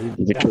awesome.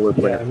 He's a killer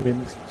player. I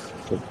mean,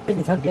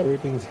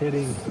 everything's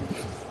hitting.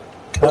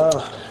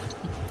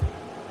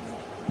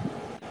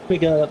 We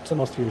got up to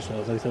most of your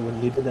shows. Like I said,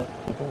 when you did that,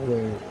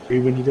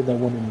 when you did that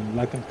one in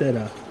La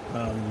Cantera,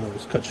 it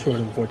was cut short,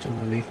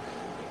 unfortunately.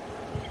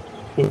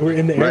 We were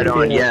in the area. Right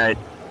on, yeah.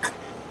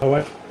 My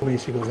wife told me,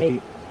 she goes,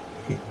 "Hey,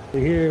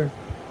 you're here.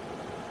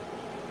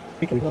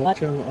 We can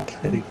watch them."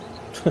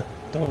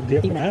 Don't do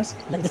you have an ask?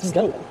 Let's just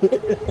go.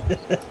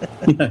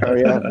 Oh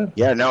yeah,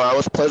 yeah. No, I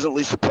was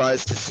pleasantly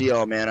surprised to see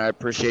y'all, man. I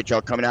appreciate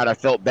y'all coming out. I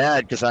felt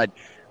bad because I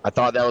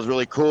thought that was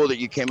really cool that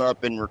you came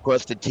up and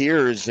requested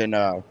Tears, and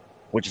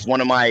which is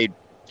one of my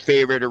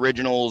favorite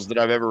originals that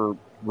I've ever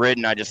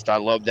written. I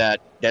love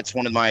that. That's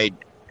one of my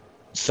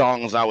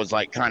songs I was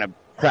like kind of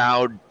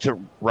proud to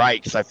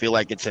write, because I feel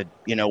like it's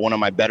one of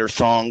my better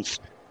songs.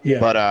 Yeah.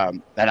 But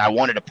and I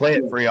wanted to play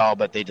it for y'all,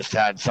 but they just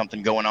had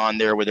something going on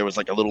there where there was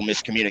like a little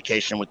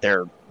miscommunication with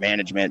their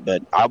management.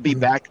 But I'll be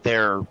back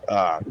there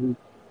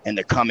in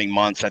the coming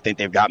months. I think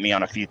they've got me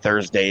on a few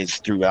Thursdays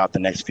throughout the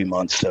next few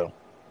months. So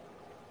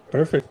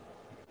Perfect.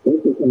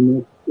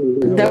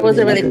 That was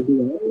a really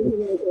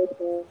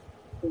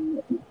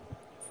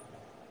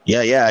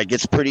yeah, it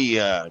gets pretty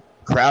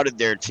crowded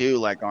there too.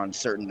 Like on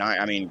certain night,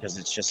 I mean, because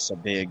it's just a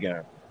big,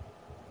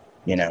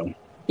 you know.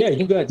 Yeah,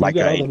 you got Like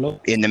all the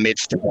local. in the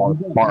midst of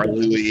Bar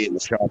Louie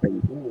and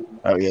shopping.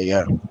 Oh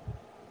yeah.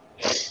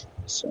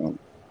 So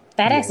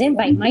Badass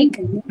invite, Mike.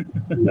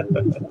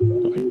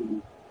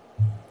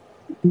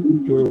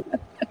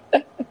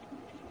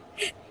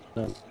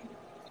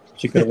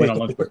 She could have went on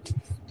lunch break.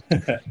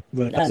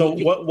 So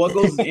what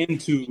goes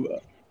into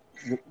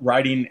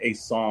writing a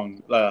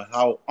song?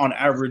 How on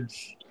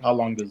average, how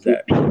long does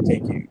that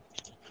take you?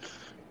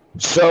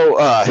 So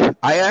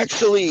I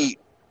actually,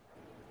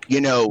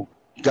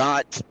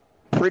 got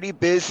pretty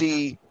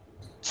busy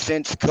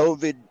since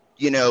COVID,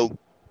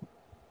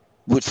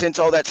 since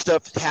all that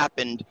stuff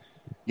happened,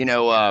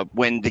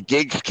 when the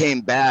gigs came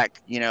back,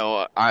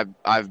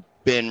 I've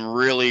been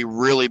really,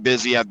 really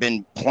busy. I've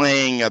been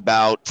playing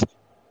about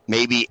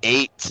maybe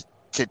 8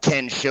 to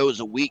 10 shows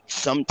a week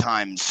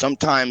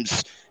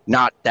sometimes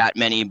not that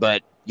many,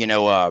 but,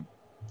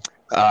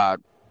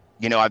 I've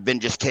been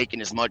just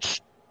taking as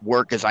much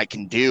work as I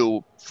can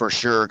do for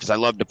sure, because I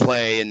love to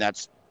play and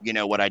that's,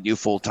 what I do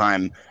full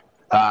time.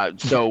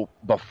 So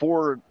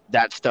before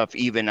that stuff,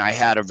 even I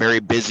had a very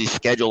busy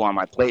schedule on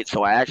my plate.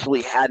 So I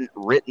actually hadn't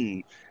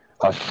written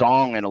a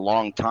song in a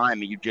long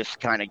time. You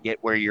just kind of get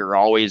where you're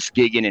always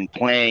gigging and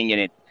playing.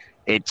 And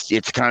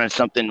it's kind of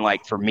something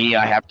like, for me,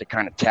 I have to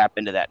kind of tap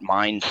into that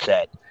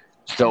mindset.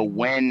 So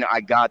when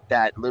I got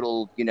that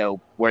little,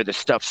 where the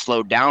stuff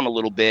slowed down a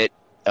little bit,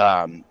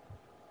 I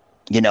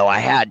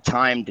had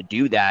time to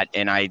do that.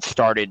 And I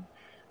started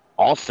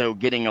also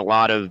getting a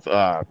lot of,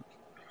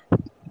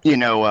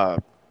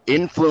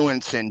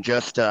 influence and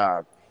just,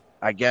 I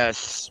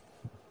guess,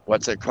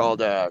 what's it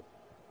called?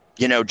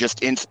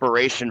 Just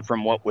inspiration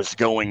from what was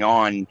going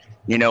on,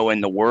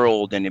 in the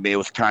world. And it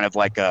was kind of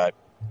like I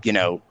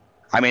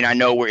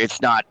know where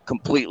it's not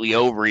completely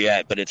over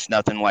yet, but it's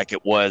nothing like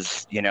it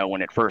was,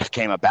 when it first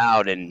came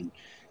about. And,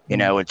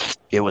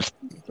 it was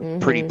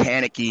pretty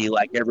panicky,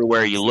 like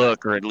everywhere you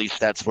look, or at least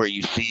that's where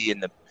you see in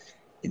the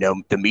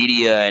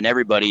media and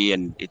everybody.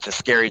 And it's a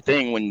scary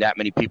thing when that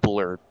many people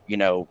are,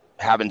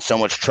 having so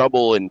much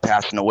trouble and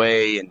passing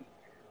away and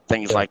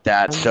things like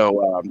that.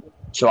 So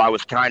I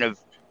was kind of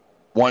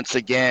once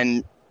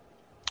again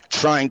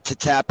trying to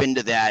tap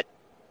into that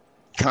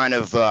kind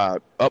of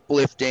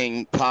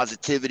uplifting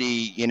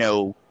positivity,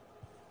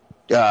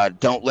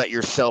 don't let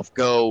yourself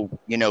go,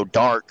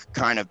 dark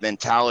kind of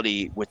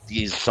mentality with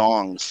these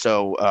songs.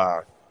 So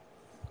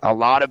a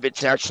lot of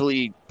it's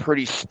actually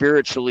pretty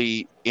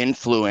spiritually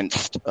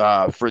influenced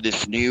for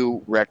this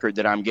new record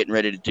that I'm getting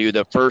ready to do.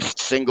 The first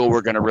single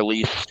we're going to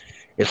release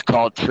is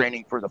called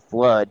Training for the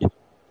Flood.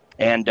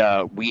 And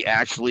I'm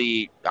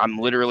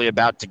literally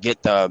about to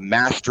get the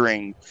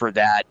mastering for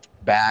that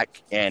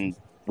back, and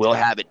we'll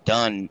have it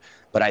done.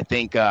 But I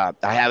think I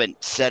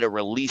haven't set a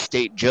release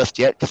date just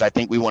yet, because I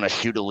think we want to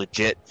shoot a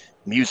legit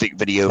music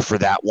video for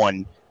that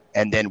one.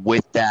 And then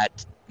with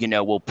that,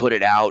 we'll put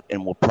it out,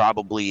 and we'll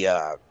probably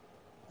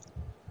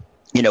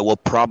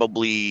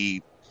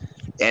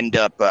end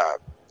up,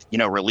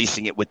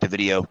 releasing it with the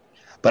video.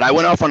 But I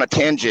went off on a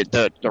tangent.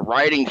 The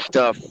writing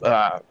stuff,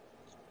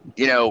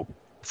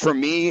 for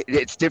me,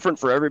 it's different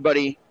for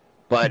everybody.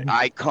 But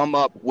I come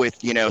up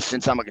with,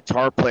 since I'm a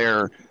guitar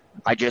player,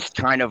 I just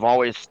kind of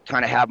always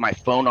kind of have my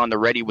phone on the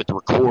ready with the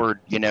record,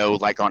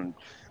 like on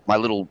my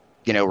little,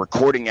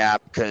 recording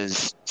app,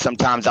 because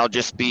sometimes I'll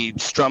just be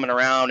strumming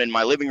around in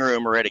my living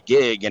room or at a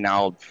gig, and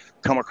I'll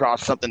come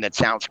across something that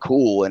sounds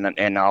cool,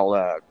 and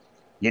I'll,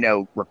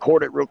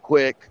 record it real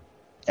quick.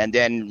 And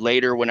then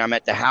later when I'm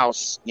at the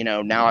house,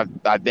 now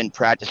I've been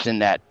practicing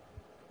that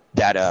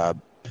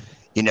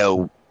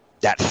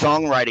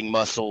songwriting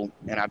muscle,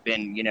 and I've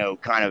been,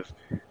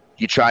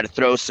 you try to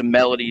throw some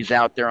melodies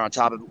out there on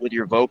top of it with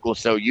your vocals.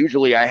 So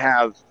usually I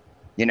have,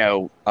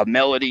 a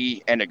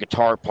melody and a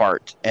guitar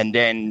part. And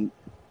then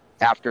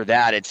after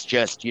that, it's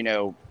just,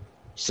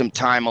 some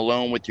time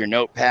alone with your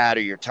notepad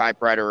or your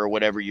typewriter or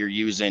whatever you're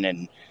using,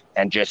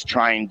 and just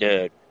trying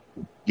to,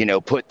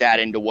 put that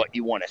into what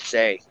you want to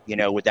say,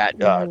 with that,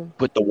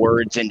 put the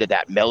words into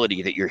that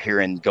melody that you're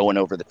hearing going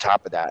over the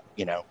top of that,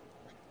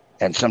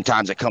 and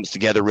sometimes it comes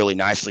together really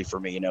nicely for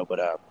me,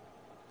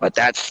 but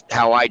that's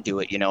how I do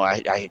it.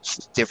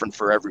 It's different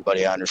for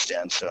everybody. I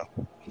understand. So.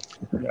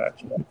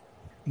 Gotcha.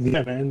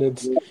 Yeah, man.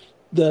 That's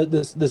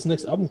this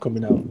next album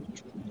coming out.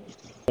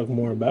 Talk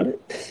more about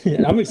it.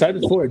 Yeah, I'm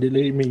excited for it. I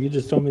mean, you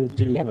just told me that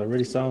you have a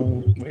ready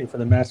song waiting for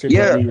the master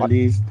to be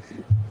released.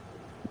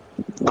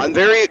 I'm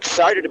very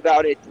excited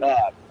about it.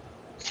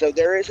 So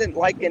there isn't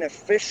like an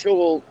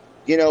official,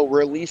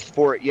 release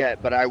for it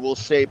yet, but I will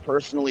say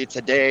personally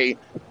today,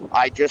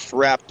 I just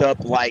wrapped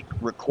up like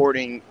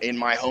recording in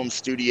my home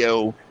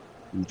studio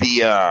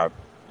the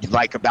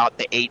like about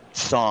the 8th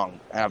song.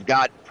 I've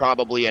got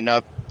probably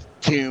enough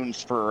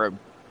tunes for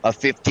a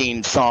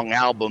 15-song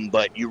album,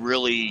 but you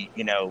really,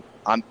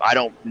 I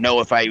don't know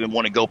if I even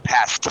want to go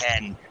past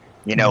 10,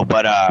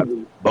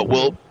 but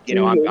we'll,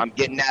 I'm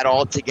getting that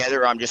all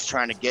together. I'm just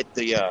trying to get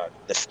the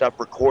stuff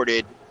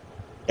recorded,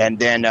 and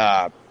then,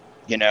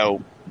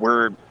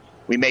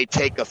 we may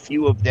take a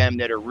few of them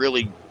that are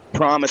really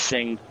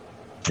promising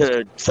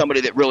to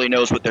somebody that really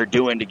knows what they're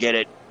doing to get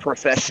it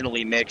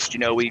professionally mixed.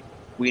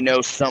 We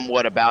know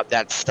somewhat about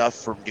that stuff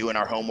from doing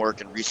our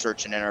homework and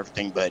researching and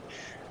everything, but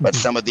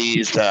some of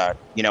these, I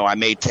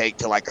may take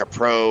to like a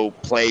pro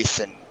place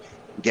and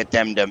get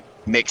them to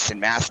mix and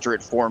master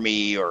it for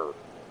me, or,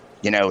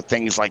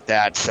 things like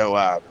that.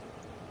 So,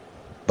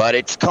 but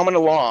it's coming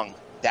along.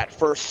 That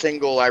first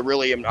single,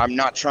 I'm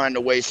not trying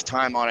to waste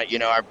time on it.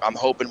 I'm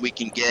hoping we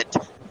can get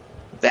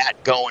that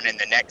going in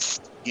the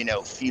next,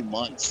 few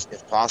months,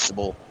 if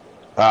possible.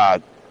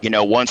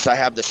 Once I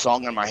have the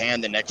song in my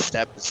hand, the next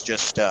step is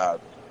just, kind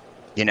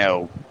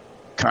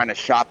of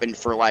shopping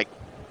for like,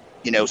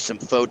 some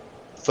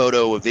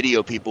photo or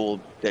video people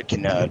that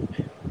can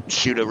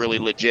shoot a really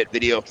legit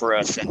video for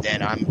us. And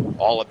then I'm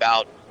all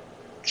about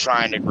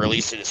trying to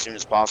release it as soon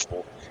as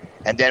possible.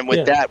 And then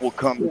with that will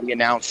come the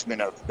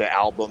announcement of the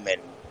album.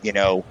 And,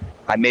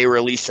 I may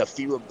release a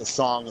few of the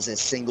songs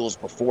as singles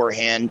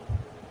beforehand,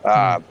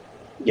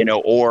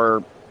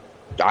 or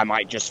I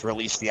might just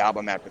release the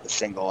album after the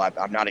single.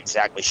 I'm not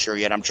exactly sure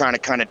yet. I'm trying to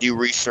kind of do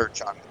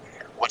research on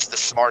what's the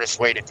smartest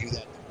way to do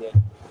that to get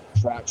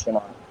traction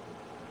on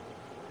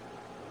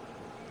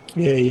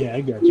it. Yeah,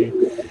 I got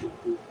you.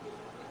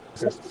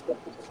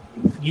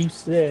 You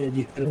said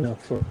you had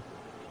enough for, you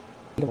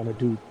don't want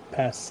to do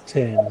past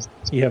 10.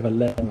 You have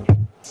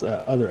 11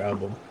 other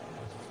album.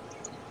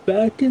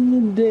 Back in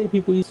the day,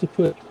 people used to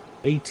put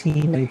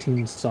 18,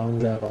 19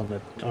 songs out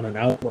on an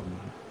album.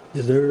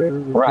 Is there a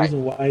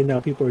reason why now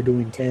people are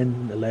doing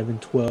 10, 11,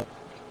 12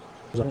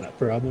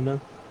 per album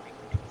now?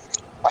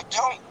 I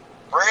don't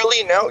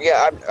really know.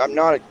 Yeah, I'm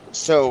not.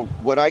 So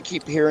what I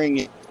keep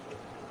hearing,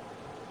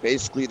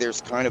 basically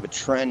there's kind of a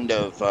trend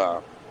of,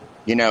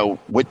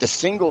 with the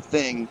single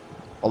thing,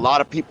 a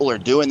lot of people are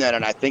doing that.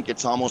 And I think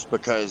it's almost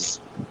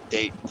because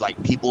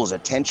people's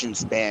attention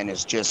span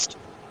is just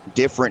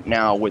different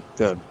now with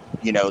the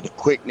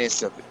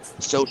quickness of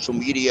social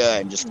media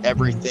and just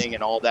everything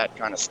and all that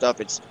kind of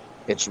stuff.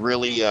 It's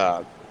really,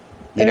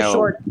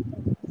 short.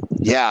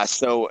 Yeah.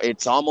 So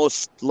it's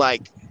almost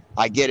like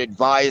I get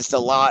advised a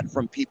lot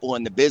from people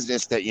in the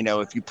business that,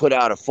 if you put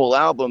out a full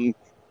album,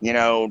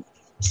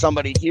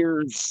 somebody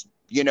hears,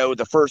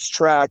 the first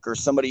track, or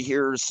somebody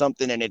hears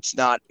something and it's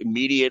not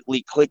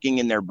immediately clicking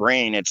in their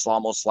brain. It's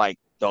almost like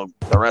the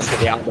rest of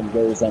the album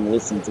goes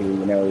unlistened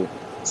to,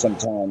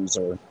 sometimes,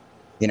 or,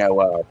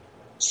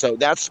 so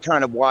that's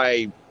kind of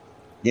why,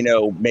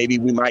 maybe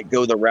we might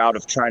go the route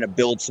of trying to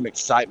build some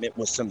excitement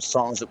with some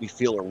songs that we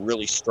feel are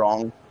really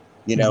strong,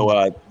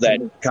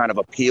 that kind of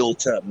appeal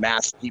to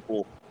mass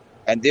people.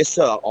 And this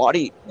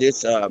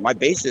my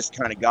bassist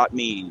kind of got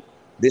me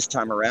this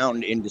time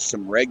around into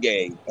some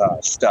reggae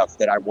stuff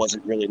that I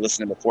wasn't really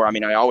listening before. I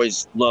mean, I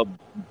always loved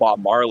Bob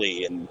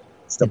Marley and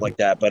stuff like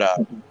that, but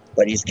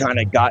he's kind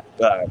of got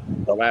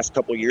the last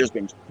couple of years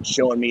been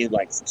showing me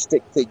like some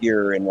Stick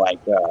Figure and like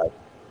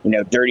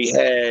Dirty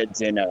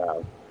Heads and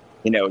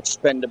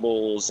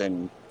Expendables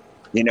and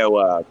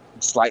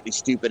Slightly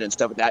Stupid and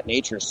stuff of that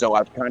nature. So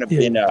I've kind of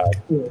been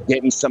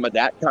getting some of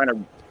that kind of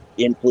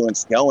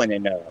influence going,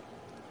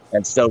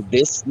 and so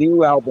this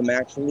new album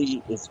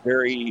actually is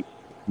very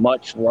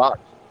much rock,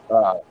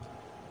 but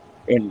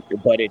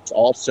it's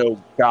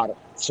also got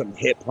some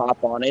hip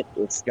hop on it.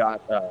 It's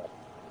got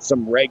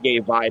some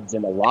reggae vibes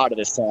in a lot of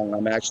the song.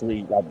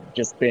 I've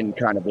just been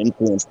kind of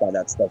influenced by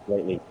that stuff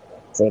lately.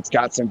 So it's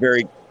got some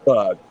very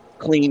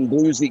clean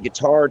bluesy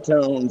guitar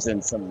tones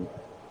and some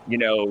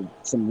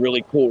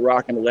really cool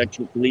rock and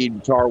electric lead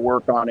guitar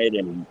work on it.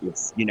 And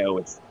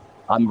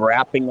I'm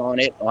rapping on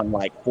it on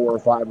like 4 or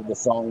 5 of the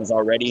songs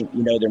already.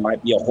 There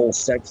might be a whole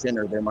section,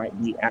 or there might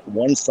be at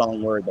one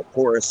song where the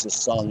chorus is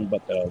sung,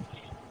 but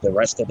the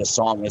rest of the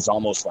song is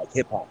almost like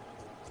hip hop,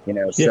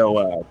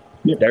 So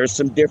there's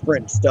some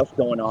different stuff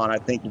going on.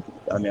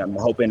 I'm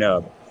hoping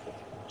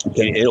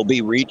it'll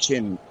be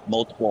reaching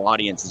multiple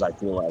audiences, I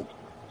feel like.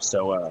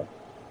 So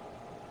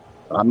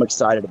I'm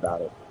excited about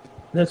it.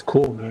 That's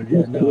cool, man.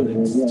 Yeah, no,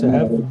 it's to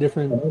have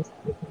different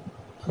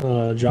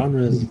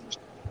genres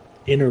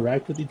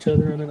interact with each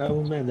other on an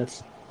album, man.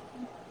 It's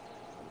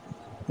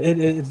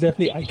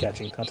definitely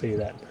eye-catching. I'll tell you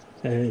that.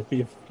 And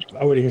if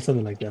I were to hear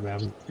something like that,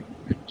 man,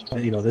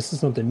 this is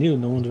something new. I've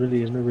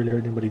never really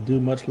heard anybody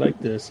do much like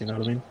this. You know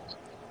what I mean?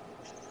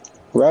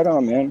 Right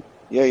on, man.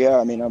 Yeah.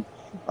 I mean,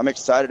 I'm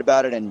excited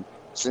about it, and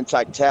since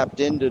I tapped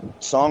into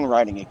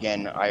songwriting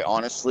again, I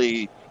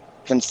honestly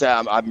can say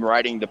I'm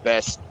writing the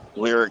best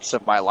lyrics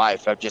of my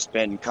life. I've just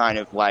been kind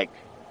of like,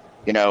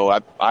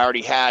 I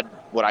already had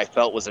what I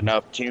felt was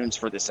enough tunes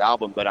for this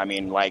album, but I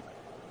mean, like,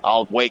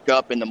 I'll wake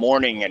up in the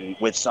morning and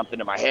with something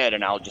in my head,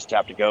 and I'll just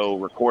have to go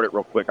record it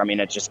real quick. I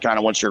mean, it's just kind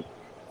of once you're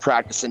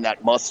practicing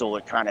that muscle,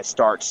 it kind of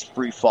starts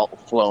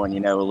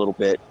flowing, a little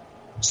bit.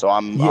 So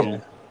I'm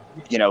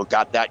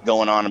got that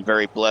going on. I'm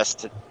very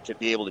blessed to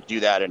be able to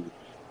do that. And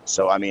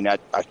so, I mean, I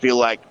feel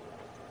like,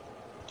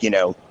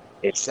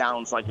 it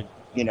sounds like,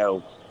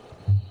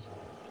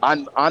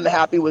 I'm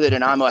happy with it,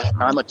 and I'm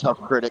a tough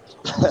critic.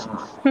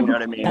 You know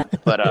what I mean?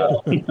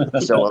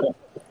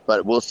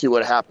 But we'll see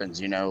what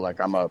happens. Like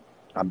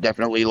I'm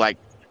definitely like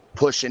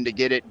pushing to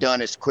get it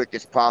done as quick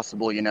as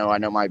possible. I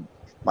know my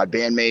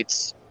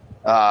bandmates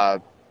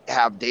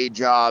have day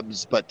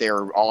jobs, but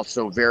they're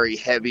also very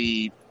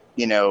heavy,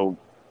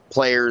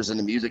 players in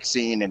the music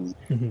scene, and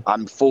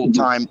I'm full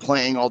time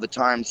playing all the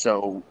time.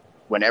 So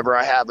whenever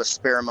I have a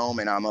spare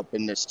moment, I'm up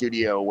in the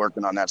studio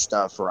working on that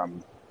stuff, or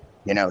I'm,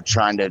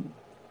 trying to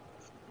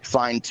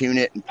fine tune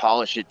it and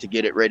polish it to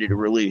get it ready to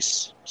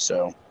release.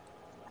 So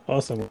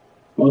awesome.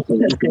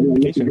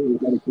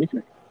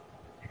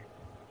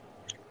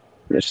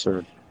 Yes,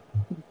 sir.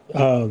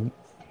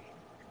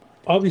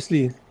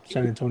 Obviously,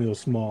 San Antonio is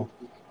small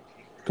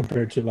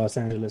compared to Los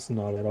Angeles and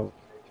all that.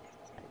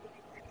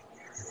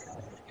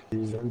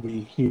 Is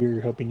everybody here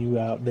helping you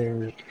out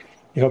there,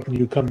 helping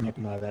you come up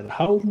and all that?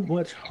 How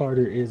much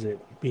harder is it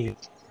being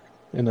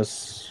in a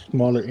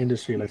smaller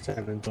industry like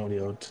San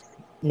Antonio,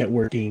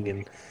 networking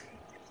and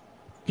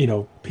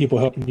people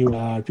helping you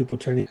out, people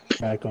turning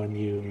back on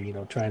you,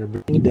 trying to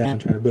bring you down,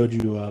 trying to build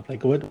you up?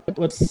 Like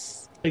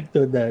what's like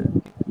that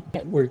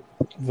network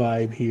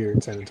vibe here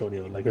in San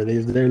Antonio? Like,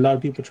 is there a lot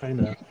of people trying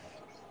to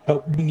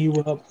help bring you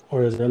up,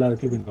 or is there a lot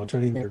of people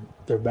turning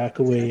their back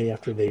away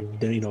after they've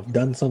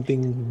done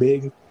something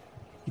big?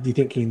 Do you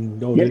thinking,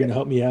 they're going to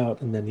help me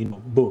out, and then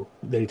boom,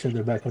 they turn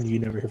their back on you? You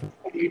never hear from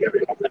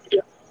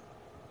them.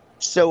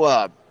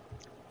 So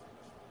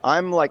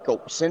I'm like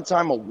since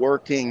I'm a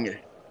working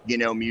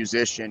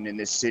musician in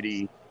this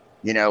city,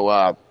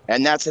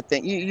 and that's the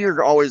thing,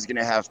 you're always going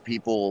to have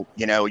people,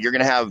 you're going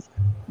to have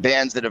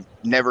bands that have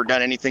never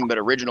done anything but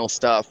original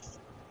stuff,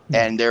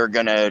 and they're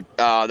going to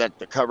that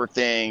the cover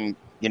thing,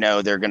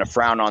 they're going to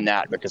frown on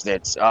that because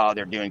it's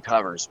they're doing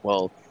covers.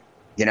 Well,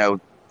 the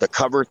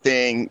cover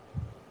thing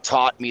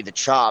taught me the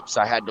chops.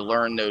 I had to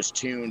learn those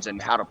tunes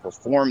and how to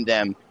perform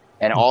them,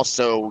 and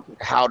also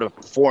how to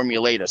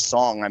formulate a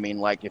song. I mean,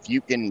 like, if you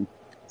can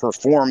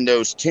perform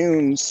those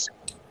tunes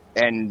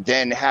and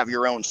then have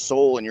your own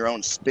soul and your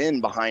own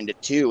spin behind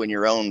it too, and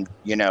your own,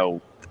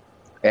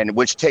 and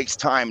which takes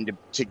time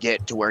to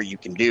get to where you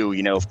can do,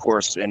 of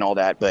course, and all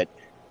that. But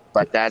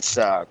that's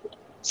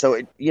so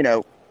it,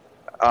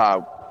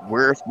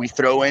 we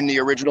throw in the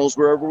originals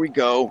wherever we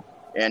go,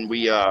 and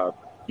we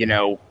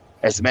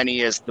as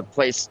many as the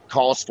place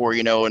calls for,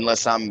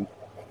 unless I'm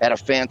at a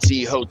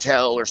fancy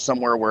hotel or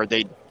somewhere where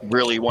they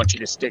really want you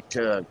to stick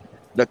to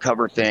the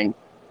cover thing.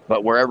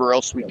 But wherever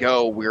else we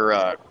go,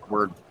 we're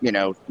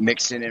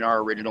mixing in our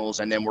originals.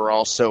 And then we're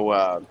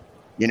also,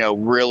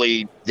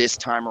 really this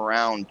time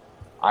around,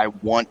 I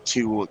want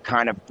to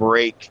kind of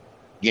break,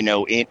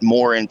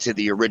 more into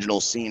the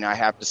original scene. I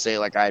have to say,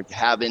 like, I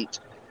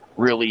haven't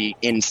really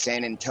in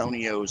San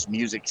Antonio's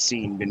music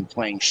scene been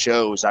playing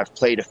shows. I've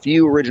played a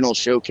few original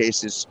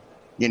showcases,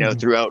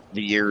 throughout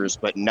the years,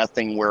 but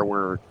nothing where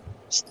we're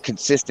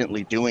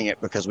consistently doing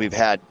it, because we've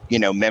had,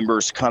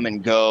 members come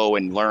and go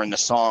and learn the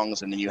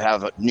songs, and then you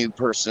have a new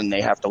person, they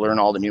have to learn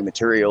all the new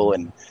material,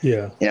 and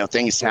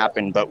things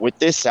happen. But with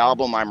this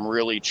album, I'm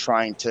really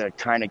trying to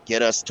kind of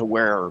get us to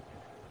where,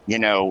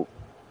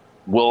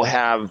 we'll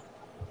have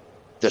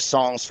the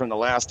songs from the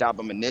last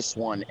album and this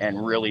one,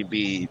 and really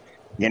be,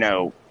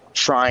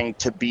 trying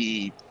to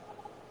be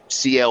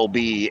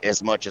C.L.B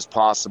as much as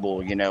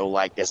possible,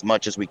 like as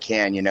much as we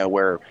can,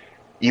 where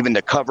even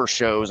the cover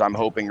shows I'm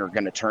hoping are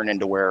going to turn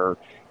into where,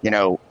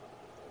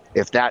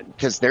 if that,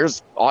 because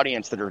there's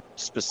audience that are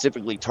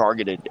specifically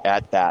targeted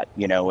at that,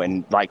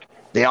 and like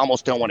they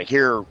almost don't want to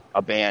hear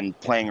a band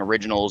playing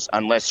originals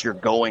unless you're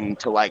going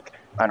to like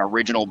an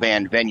original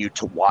band venue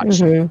to watch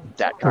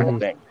that kind of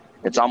thing.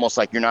 It's almost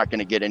like you're not going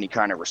to get any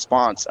kind of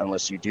response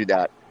unless you do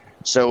that.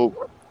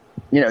 So,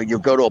 you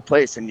go to a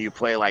place and you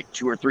play like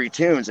 2 or 3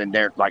 tunes, and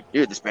they're like,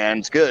 dude, this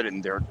band's good.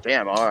 And they're,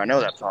 damn, oh, I know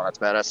that song. That's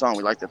a badass song.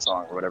 We like that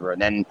song or whatever.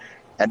 And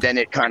then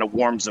it kind of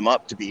warms them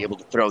up to be able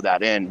to throw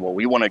that in. Well,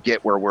 we want to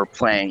get where we're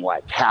playing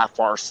like half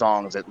our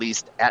songs, at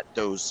least at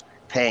those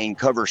paying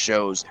cover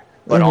shows,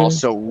 but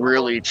also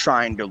really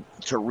trying to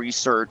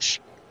research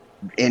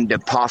into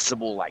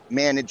possible like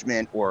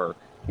management or,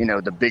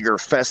 the bigger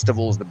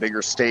festivals, the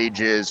bigger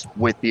stages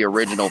with the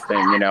original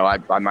thing.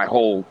 My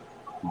whole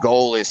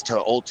goal is to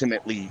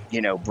ultimately,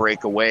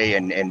 break away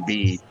and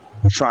be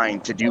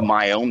trying to do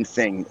my own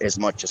thing as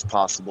much as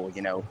possible,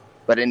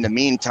 But in the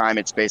meantime,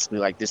 it's basically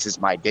like, this is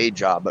my day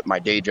job, but my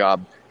day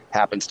job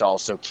happens to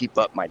also keep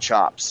up my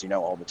chops,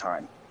 all the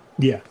time.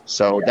 Yeah.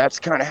 So that's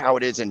kind of how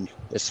it is. And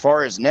as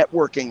far as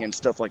networking and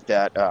stuff like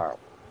that,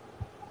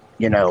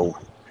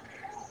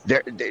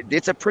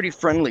 it's a pretty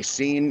friendly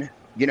scene,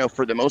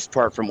 for the most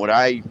part, from what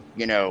I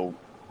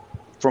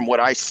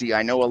see.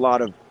 I know a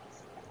lot of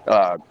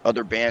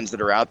other bands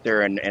that are out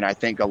there, and I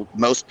think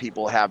most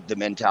people have the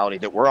mentality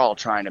that we're all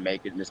trying to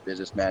make it in this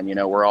business, man.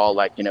 We're all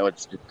like,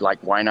 it's like,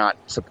 why not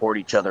support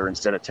each other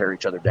instead of tear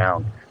each other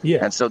down?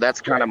 Yeah. And so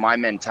that's kind of my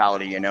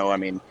mentality. I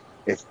mean,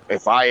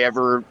 if I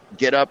ever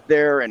get up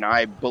there and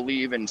I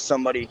believe in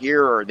somebody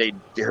here, or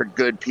they're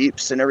good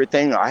peeps and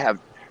everything,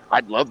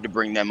 I'd love to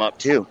bring them up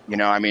too.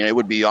 I mean, it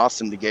would be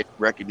awesome to get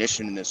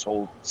recognition in this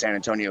whole San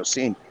Antonio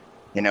scene,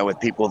 with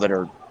people that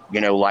are,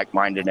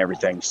 like-minded and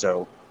everything.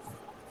 So,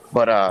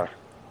 but,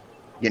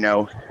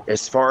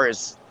 as far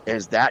as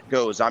that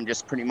goes, I'm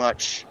just pretty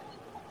much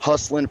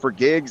hustling for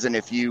gigs. And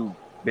if you've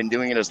been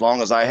doing it as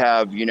long as I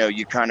have,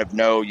 you kind of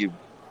know, you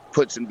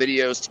put some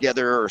videos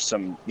together or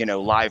some,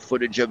 live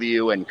footage of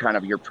you and kind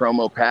of your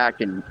promo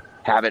pack, and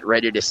have it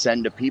ready to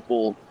send to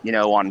people,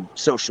 on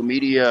social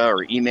media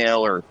or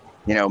email, or,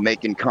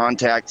 making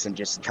contacts, and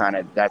just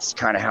that's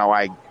kind of how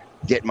I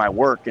get my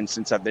work. And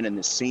since I've been in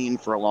this scene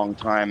for a long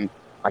time,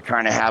 I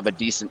kind of have a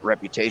decent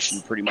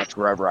reputation pretty much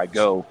wherever I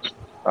go.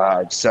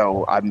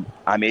 So I'm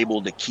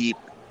able to keep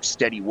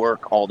steady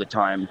work all the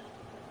time.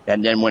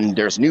 And then when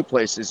there's new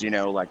places,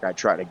 like I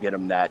try to get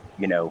them that,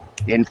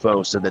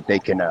 info so that they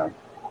can,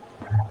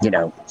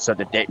 so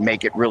that they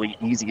make it really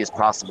easy as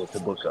possible to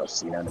book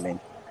us. You know what I mean?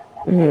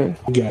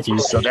 Mm-hmm. Got you.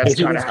 So that's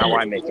kind of how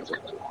I make it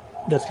work.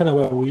 That's kind of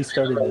why we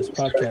started this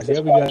podcast.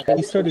 Yeah,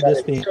 we started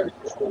this thing.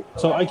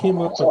 So I came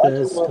up with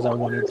this because I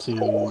wanted to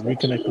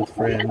reconnect with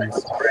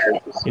friends,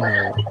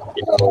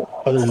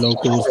 other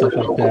locals, stuff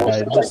like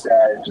that. Just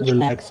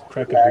relax,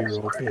 crack a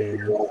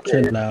beer open,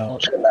 chill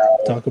out,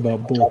 talk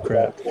about bull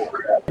crap.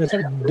 I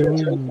started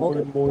doing more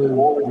and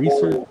more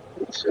research,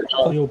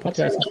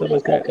 podcasts and stuff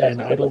like that,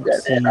 and I don't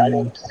see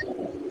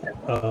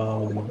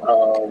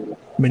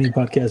many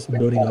podcasts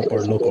building up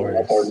our local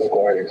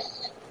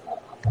artists.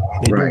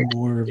 They do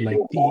more of like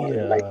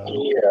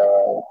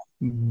the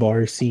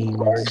bar scenes,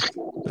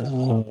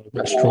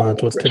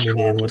 restaurants, what's coming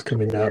in, what's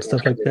coming out,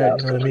 stuff like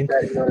that. You know what I mean?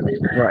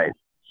 Right.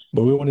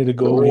 But we wanted to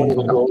go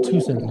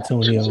into San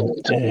Antonio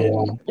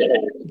and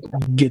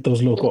get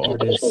those local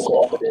artists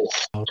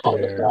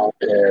out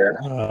there,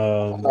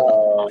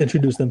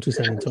 introduce them to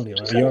San Antonio.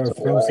 You're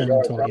from San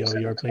Antonio.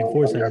 You're playing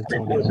for San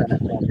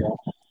Antonio.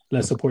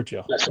 Let's support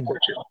you.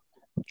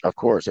 Of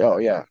course. Oh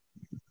yeah,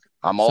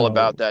 I'm all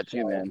about that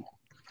too, man.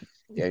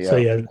 Yeah. So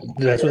yeah,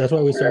 that's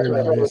why we started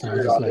all this, and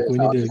we're just like, we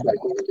need to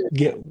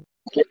get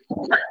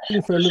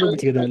for a little bit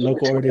to get that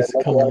local artist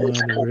to come on,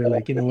 and we're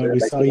like, you know what, we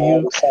saw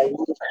you.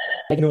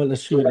 Like, you know what,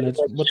 let's shoot.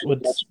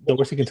 What's the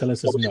worst you can tell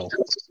us is no,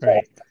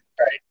 right?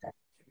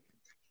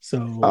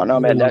 So, oh no,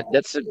 man,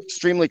 that's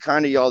extremely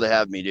kind of y'all to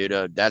have me, dude.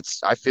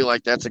 I feel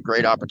like that's a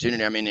great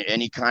opportunity. I mean,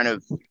 any kind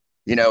of,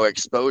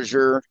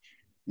 exposure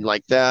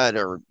like that,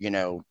 or,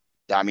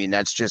 I mean,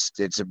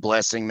 it's a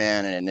blessing,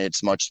 man. And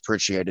it's much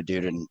appreciated,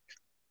 dude. And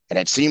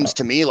it seems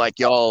to me like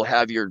y'all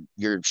have your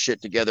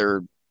shit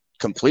together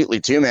completely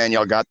too, man.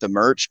 Y'all got the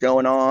merch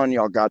going on.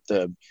 Y'all got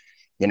the,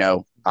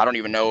 I don't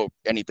even know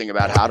anything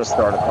about how to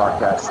start a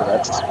podcast. So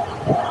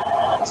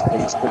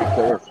that's pretty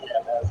clear.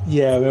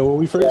 Yeah, man, when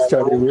we first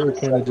started, we were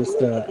kind of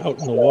just out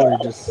in the water,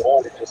 just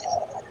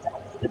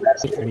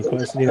any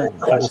questions,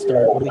 how to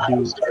start, what to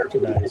do,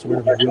 merchandise,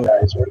 where to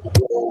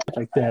go,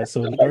 like that.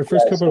 So our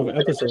first couple of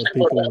episodes,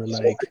 people were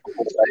like,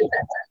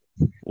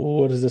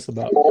 what is this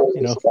about?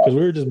 Because we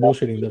were just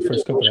bullshitting the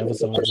first couple of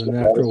episodes, and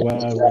after a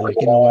while, we're like,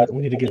 you know what,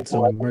 we need to get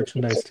some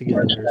merchandise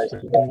together,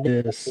 start doing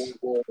this,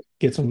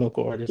 get some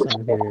local artists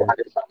on here.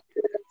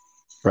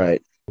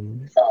 Right.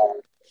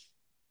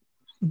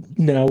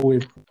 Now we're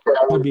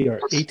going to be our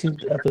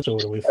 18th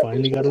episode, and we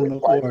finally got a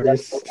local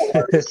artist.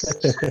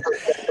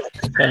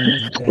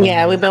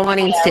 Yeah, we've been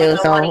wanting to,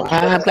 so I'm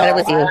glad it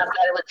was you.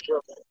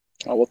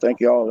 Oh, well, thank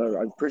you all.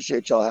 I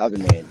appreciate y'all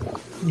having me.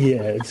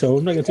 Yeah, so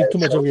I'm not going to take too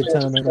much of your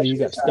time. I know you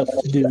got stuff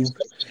to do.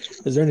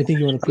 Is there anything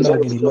you want to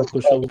plug? Any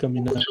local show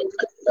coming up?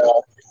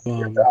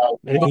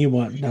 Anything you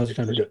want, now's the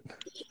time to do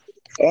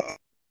it.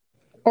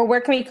 Or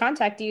where can we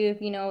contact you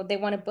if, they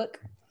want to book?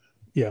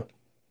 Yeah.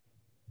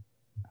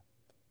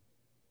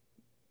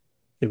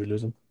 Did we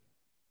lose him?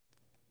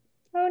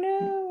 Oh,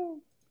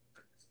 no.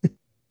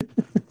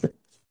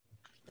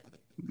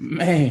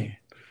 Man.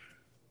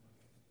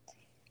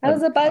 I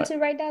was about to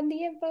write down the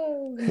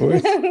info.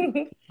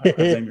 I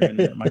blame your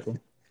internet, Michael.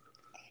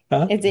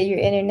 Huh? Is it your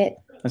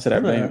internet? I said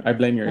I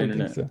blame your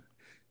internet. So.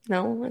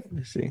 No.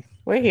 Let's see.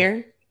 We're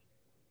here.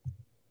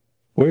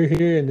 We're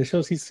here, and the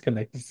shows he's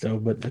connected, so,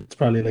 but it's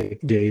probably like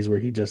days where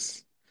he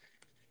just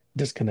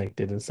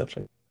disconnected and stuff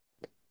like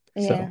that.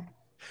 Yeah. So,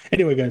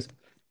 anyway, guys,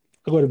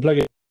 I'll go ahead and plug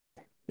it.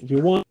 If you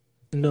want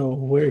to know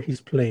where he's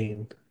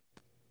playing,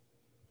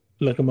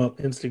 look him up,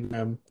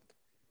 Instagram,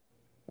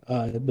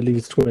 I believe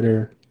it's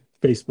Twitter,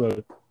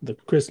 Facebook, the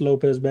Chris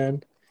Lopez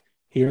Band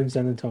here in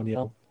San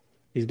Antonio.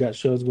 He's got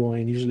shows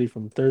going usually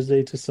from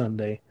Thursday to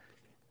Sunday.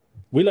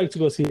 We like to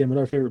go see him at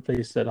our favorite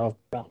place at Off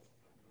Brown.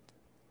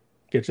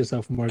 Get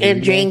yourself a margarita.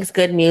 Good drinks,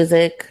 good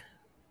music.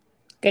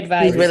 Good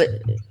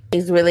vibes.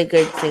 He's really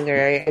good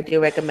singer. I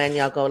do recommend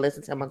y'all go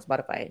listen to him on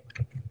Spotify.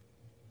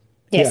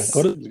 Yeah, Yes.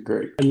 go to He's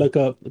great. and look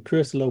up the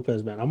Chris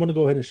Lopez Band. I'm gonna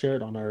go ahead and share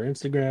it on our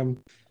Instagram,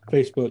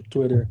 Facebook,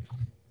 Twitter.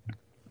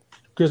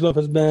 Chris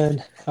Lopez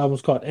Band.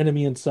 Album's called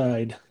Enemy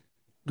Inside.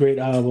 Great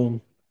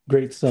album,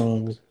 great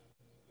songs,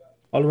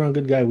 all around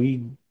good guy.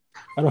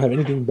 I don't have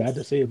anything bad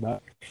to say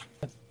about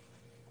it.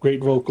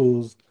 Great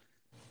vocals.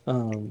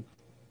 Um,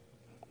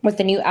 With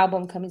the new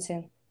album coming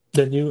soon.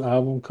 the new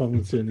album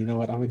coming soon. You know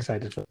what? I'm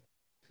excited for.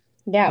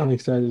 Yeah. I'm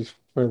excited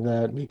for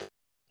that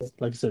because,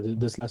 like I said,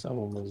 this last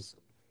album was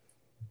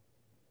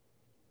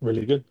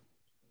really good.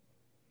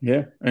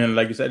 Yeah, and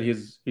like you said,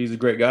 he's a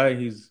great guy.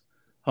 He's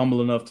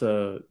humble enough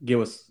to give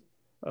us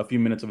a few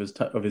minutes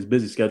of his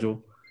busy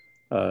schedule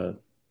uh,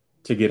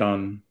 to get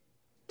on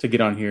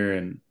here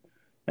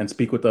and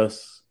speak with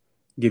us,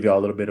 give you all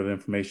a little bit of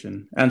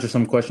information, answer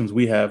some questions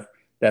we have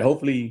that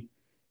hopefully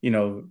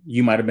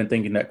you might have been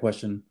thinking that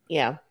question.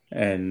 Yeah.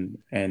 And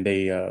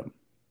they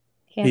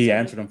he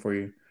answered them for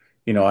you.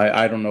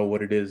 I don't know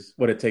what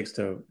it takes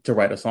to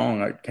write a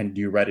song. Do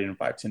you write it in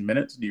 5-10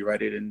 minutes? Do you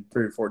write it in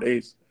 3 or 4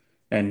 days?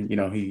 And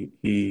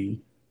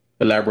he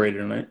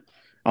elaborated on it,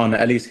 on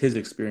at least his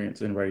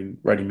experience in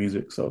writing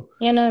music. So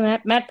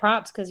mad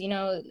props, because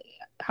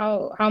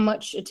how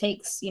much it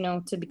takes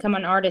to become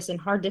an artist and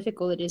how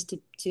difficult it is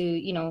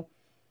to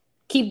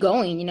keep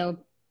going.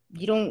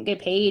 You don't get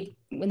paid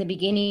in the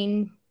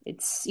beginning.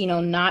 It's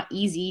not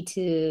easy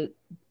to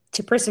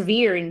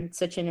persevere in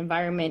such an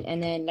environment.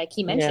 And then, like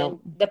he mentioned,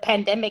 the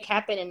pandemic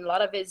happened, and a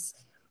lot of his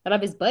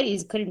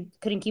buddies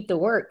couldn't keep the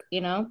work.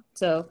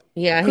 So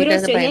yeah, he kudos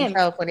does it to by him.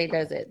 himself when he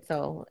does it.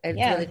 So it's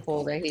really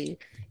cool that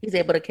he's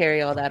able to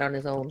carry all that on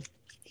his own.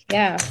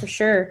 Yeah, for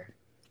sure.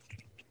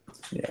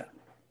 Yeah,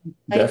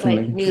 Like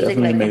music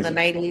definitely like amazing. from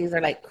the 90s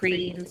or like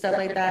Creed and stuff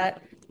like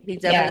that. He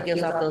definitely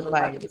gives off those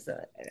vibes.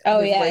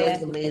 Oh, his yeah, voice yeah.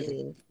 is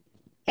amazing.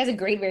 He has a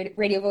great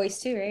radio voice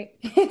too, right?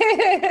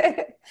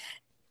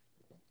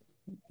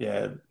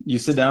 Yeah, you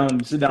sit down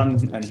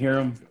and hear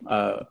him.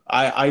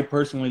 I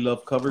personally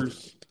love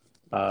covers.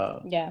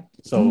 Yeah.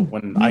 So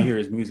when I hear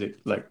his music,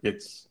 like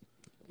it's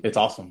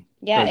awesome.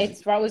 Yeah,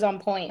 it's always on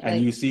point.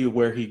 And you see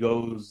where he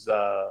goes.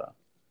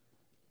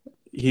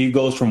 He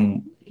goes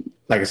from,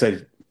 like I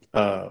said,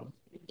 like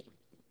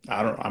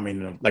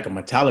a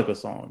Metallica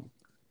song,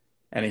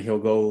 and he'll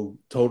go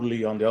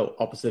totally on the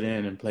opposite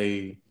end and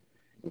play,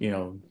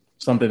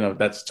 something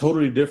that's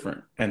totally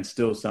different and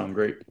still sound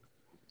great.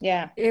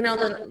 Yeah. When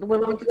we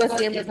went to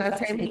see him this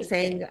last time, he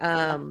sang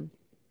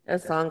a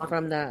song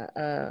from the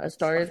A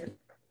Star Is.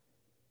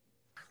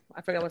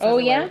 I forgot what song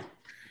it was.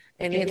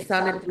 And it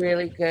sounded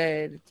really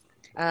good.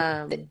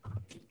 I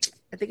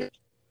think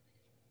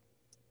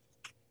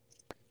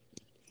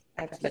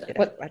I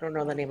don't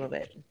know the name of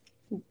it.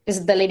 Is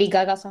it the Lady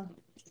Gaga song?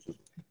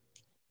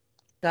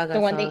 Gaga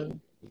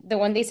song. The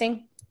one they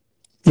sing?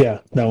 Yeah,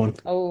 that one.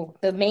 Oh,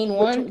 the main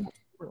one?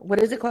 What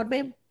is it called,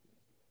 babe?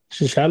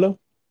 Shallow?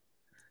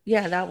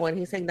 Yeah, that one.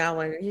 He sang that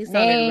one. He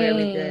sounded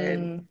really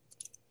good.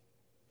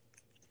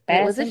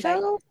 Was it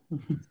Shallow?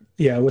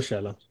 Yeah, it was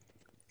Shallow.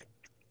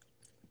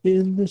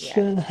 In the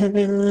shallow.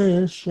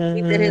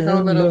 He did his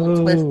own little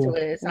twist to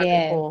it. It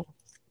sounded cool.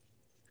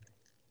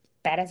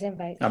 Badass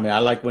invite. I mean, I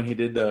like when he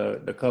did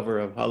the cover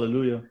of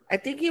Hallelujah. I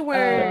think you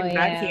were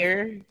not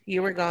here.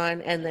 You were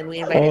gone, and then we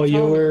invited Tony.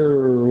 You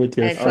were with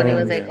your friend. And Tony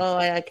was like, "Oh,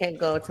 I can't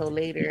go till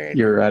later."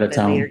 You're out of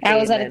town. I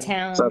was out of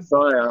town. So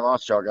sorry I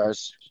lost y'all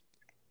guys.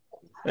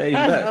 Hey, you're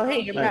back. Oh, hey,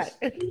 you're back.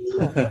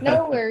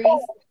 No worries.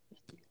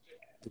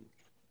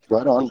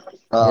 Right on.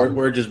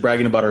 We're just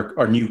bragging about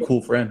our new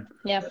cool friend.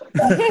 Yeah.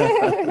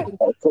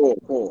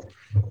 Cool.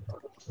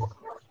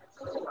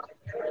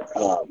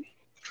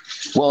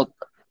 Well,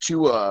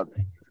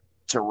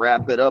 to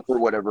wrap it up or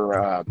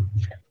whatever,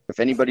 if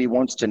anybody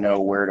wants to know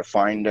where to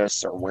find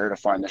us or where to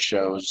find the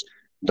shows,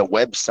 the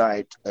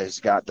website has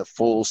got the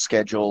full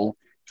schedule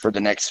for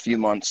the next few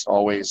months.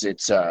 Always,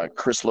 it's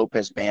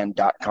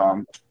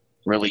chrislopezband.com.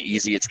 Really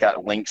easy. It's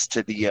got links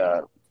to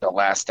the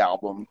last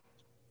album,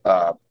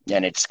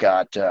 and it's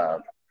got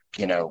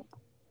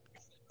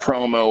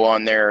promo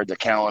on there, the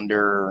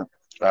calendar,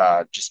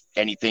 just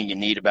anything you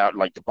need about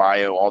like the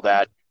bio, all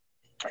that.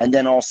 And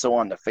then also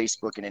on the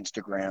Facebook and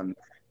Instagram,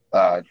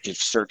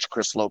 just search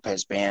Chris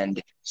Lopez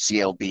Band,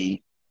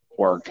 C.L.B,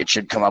 or it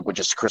should come up with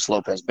just Chris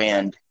Lopez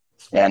Band.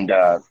 And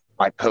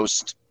I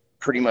post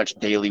pretty much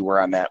daily where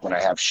I'm at when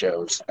I have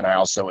shows. And I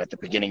also, at the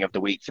beginning of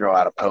the week, throw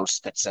out a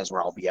post that says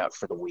where I'll be at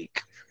for the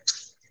week.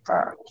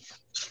 So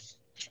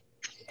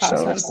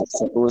it's as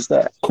simple as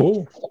that.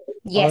 Cool.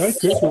 Yes. All right,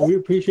 Chris. Well, we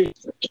appreciate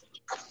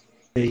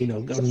a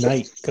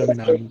night coming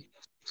out.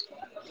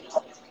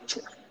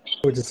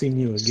 Forward to seeing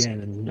you again.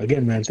 And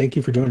again, man, thank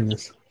you for joining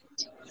us.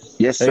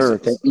 Yes, sir.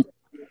 Thank you.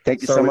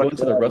 Thank you so much. Going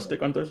to the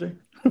Rustic on Thursday?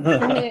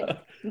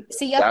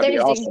 See you up Thursday.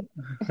 Awesome.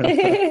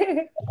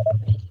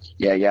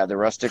 Yeah. The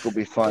Rustic will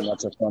be fun.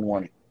 That's a fun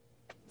one.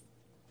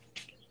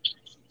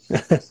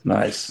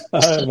 Nice. All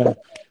right, man.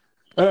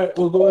 All right,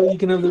 well, go. You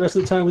can have the rest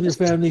of the time with your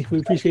family. We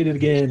appreciate it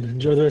again.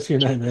 Enjoy the rest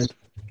of your night, man.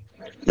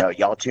 No,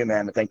 y'all too,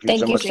 man. Thank you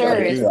so much.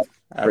 Thank you, sir.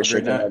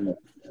 Appreciate it.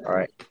 All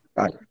right.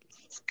 Bye.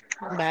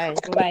 Bye.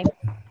 Bye.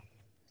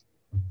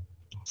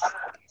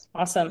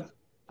 Awesome,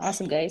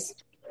 guys.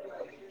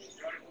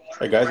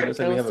 Hey guys, it looks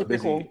That like we was have super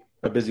cool.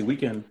 a busy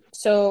weekend.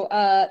 So,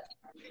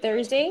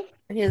 Thursday.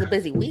 He has a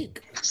busy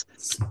week.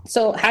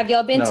 So, have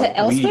y'all been to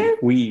elsewhere?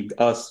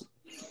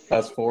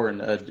 Us four,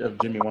 and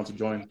Jimmy wants to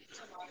join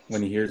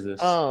when he hears this.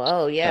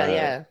 Oh,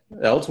 yeah.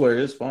 Elsewhere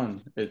is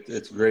fun.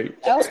 It's great.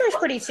 Elsewhere's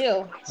pretty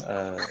chill.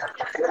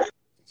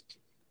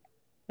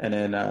 And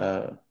then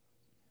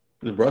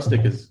the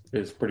Rustic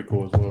is pretty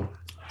cool as well.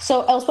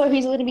 So, elsewhere,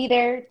 he's going to be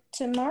there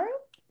tomorrow.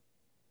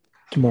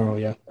 Tomorrow,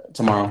 yeah.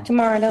 Tomorrow. At And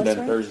elsewhere.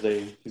 then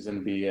Thursday he's going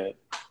to be at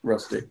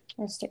Rustic.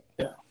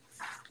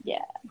 Yeah.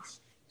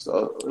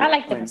 So I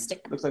like the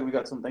Rustic. Looks like we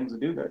got some things to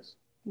do, guys.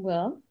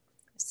 Well,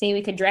 see,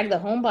 we could drag the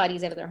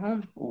homebodies out of their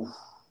home. Oof.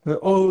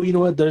 Oh, you know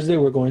what? Thursday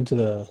we're going to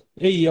the.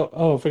 Hey, yo!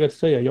 Oh, I forgot to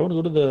tell you. You want to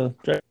go to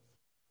the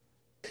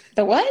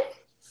The what?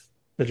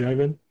 the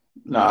drive-in?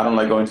 No, I don't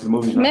like going to the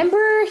movies.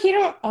 Remember, he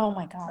don't. Oh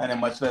my god. And then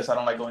much less, I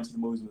don't like going to the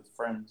movies with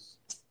friends.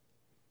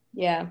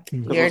 Yeah.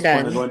 You're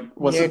done.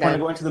 What's the point of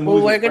going to the movies?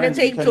 Well, we're with gonna friends?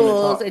 take You can't even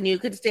Jules, talk. and you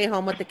could stay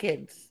home with the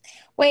kids.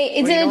 Wait,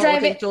 is it a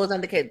drive-in? Jules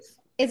and the kids.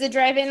 Is it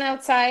drive-in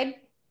outside?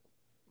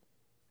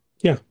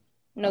 Yeah.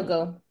 No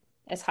go.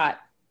 It's hot.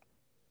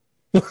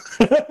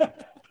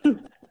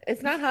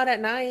 It's not hot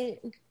at night.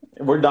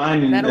 We're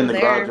dying in the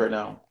there. garage right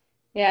now.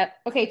 Yeah.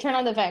 Okay, turn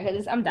on the fan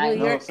because I'm Well, dying.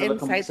 you're Scylla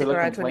inside the Scylla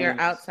garage when you're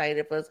complains. outside.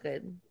 It feels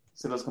good.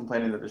 Scylla's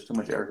complaining that there's too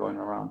much air going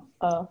around.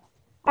 Oh,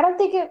 I don't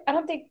think.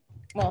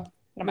 Well,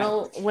 never mind.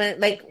 No,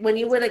 when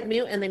you would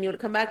mute and then you would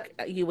come back,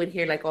 you would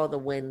hear all the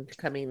wind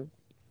coming.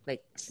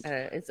 It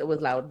was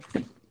loud.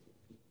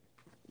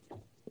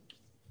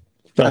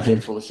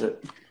 That's full of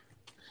shit.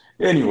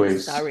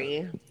 Anyways,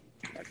 Sorry.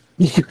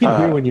 You can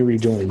hear when you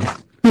rejoin.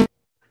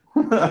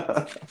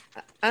 I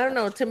don't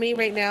know. To me,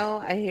 right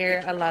now, I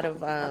hear a lot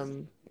of. I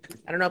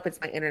don't know if it's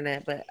my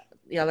internet, but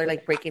y'all are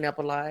breaking up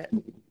a lot.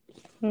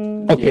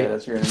 Okay. Yeah,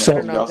 that's your internet. So- I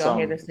don't know if y'all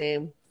hear the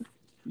same.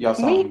 Y'all We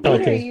sound hear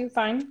Okay. you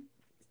fine.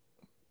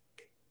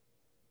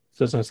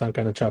 So it's gonna sound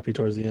kind of choppy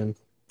towards the end.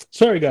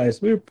 Sorry,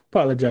 guys. We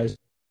apologize.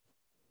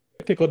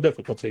 Technical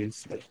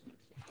difficulties.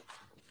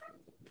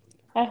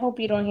 I hope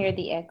you don't hear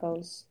the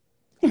echoes.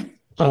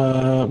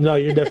 No,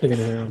 you're definitely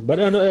gonna hear them. But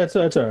no, that's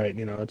all right.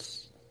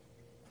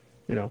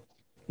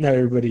 Not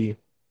everybody.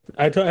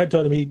 I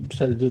told him he just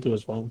had to do it through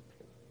his phone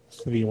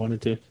if he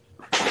wanted to.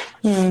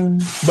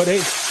 But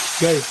hey,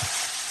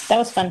 guys, That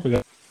was fun. We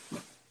got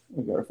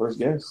our first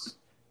guest.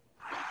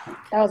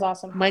 That was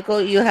awesome.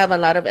 Michael, you have a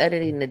lot of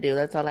editing to do.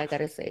 That's all I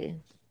gotta say.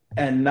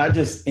 And not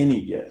just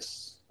any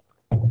guest.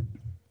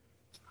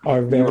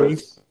 our very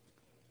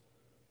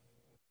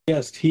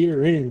guest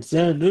here in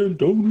San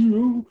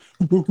Antonio.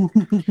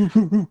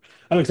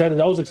 I'm excited.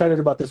 I was excited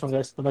about this one,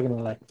 guys. I'm not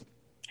gonna lie.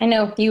 I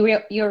know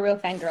you're a real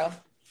fan girl.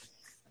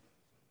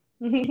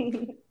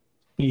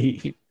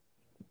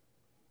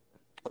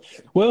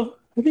 Well,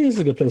 I think this is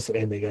a good place to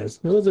end it, guys.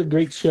 It was a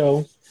great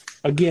show.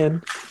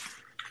 Again,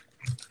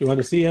 you want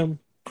to see him?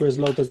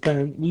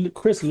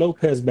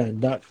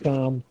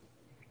 ChrisLopezBand.com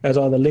has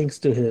all the links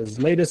to his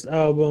latest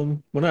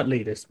album. Well, not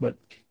latest, but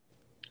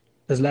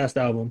his last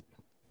album.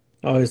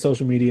 All his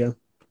social media.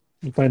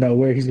 You find out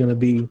where he's going to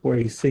be, where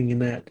he's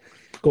singing at.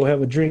 Go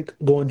have a drink.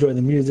 Go enjoy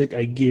the music.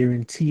 I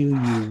guarantee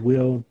you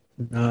will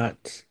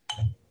not.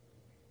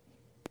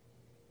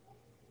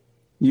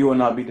 You will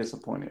not be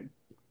disappointed.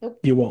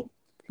 You won't.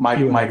 Mike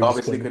You will not be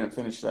obviously disappointed. couldn't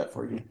finish that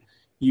for you.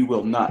 You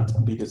will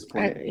not be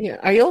disappointed.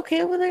 Are you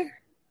okay over there?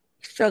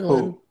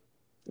 Struggling,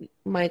 Who?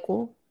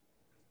 Michael.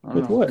 I don't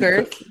With know. what?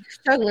 Girth,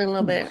 struggling a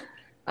little bit.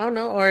 I don't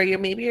know, or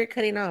maybe you're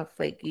cutting off.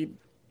 He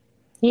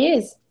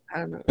is. I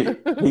don't know.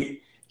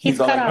 He's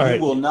all cut like, off. he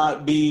will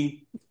not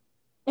be,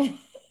 and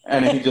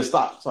then he just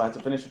stopped. So I had to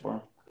finish it for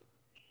him.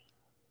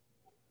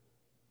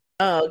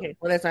 Oh, okay.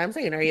 Well, that's what I'm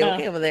saying. Are you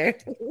okay over there?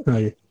 Oh,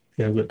 yeah.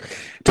 Yeah, I'm good.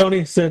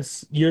 Tony,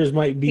 since yours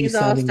might be He's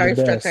all sounding the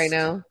starstruck best right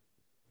now.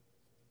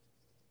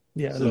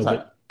 Yeah, a Since little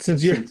bit.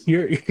 Since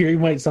you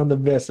might sound the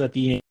best at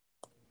the end.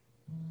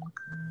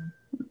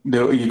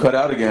 You cut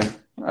out again.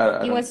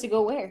 He wants to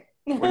go where?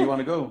 Where do you want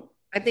to go?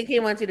 I think he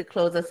wants you to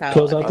close us out.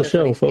 Close I out think the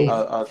show, that's what he's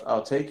folks. saying.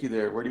 I'll take you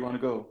there. Where do you want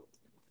to go?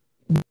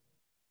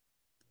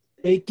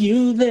 Take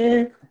you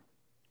there.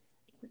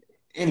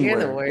 You're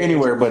the worst.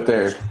 Anywhere but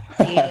there.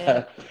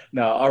 Yeah.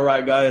 No, all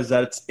right, guys,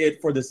 that's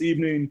it for this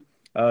evening.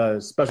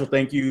 Special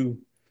thank you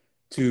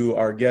to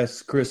our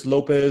guest, Chris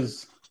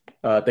Lopez.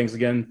 Thanks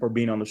again for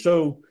being on the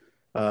show.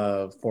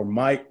 For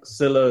Mike,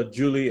 Scylla,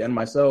 Julie, and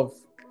myself,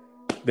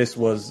 this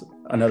was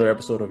another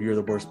episode of You're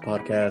the Worst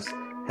podcast.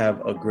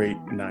 Have a great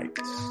night.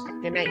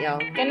 Good night, y'all.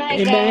 Good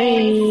night,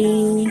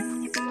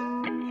 Bye. guys.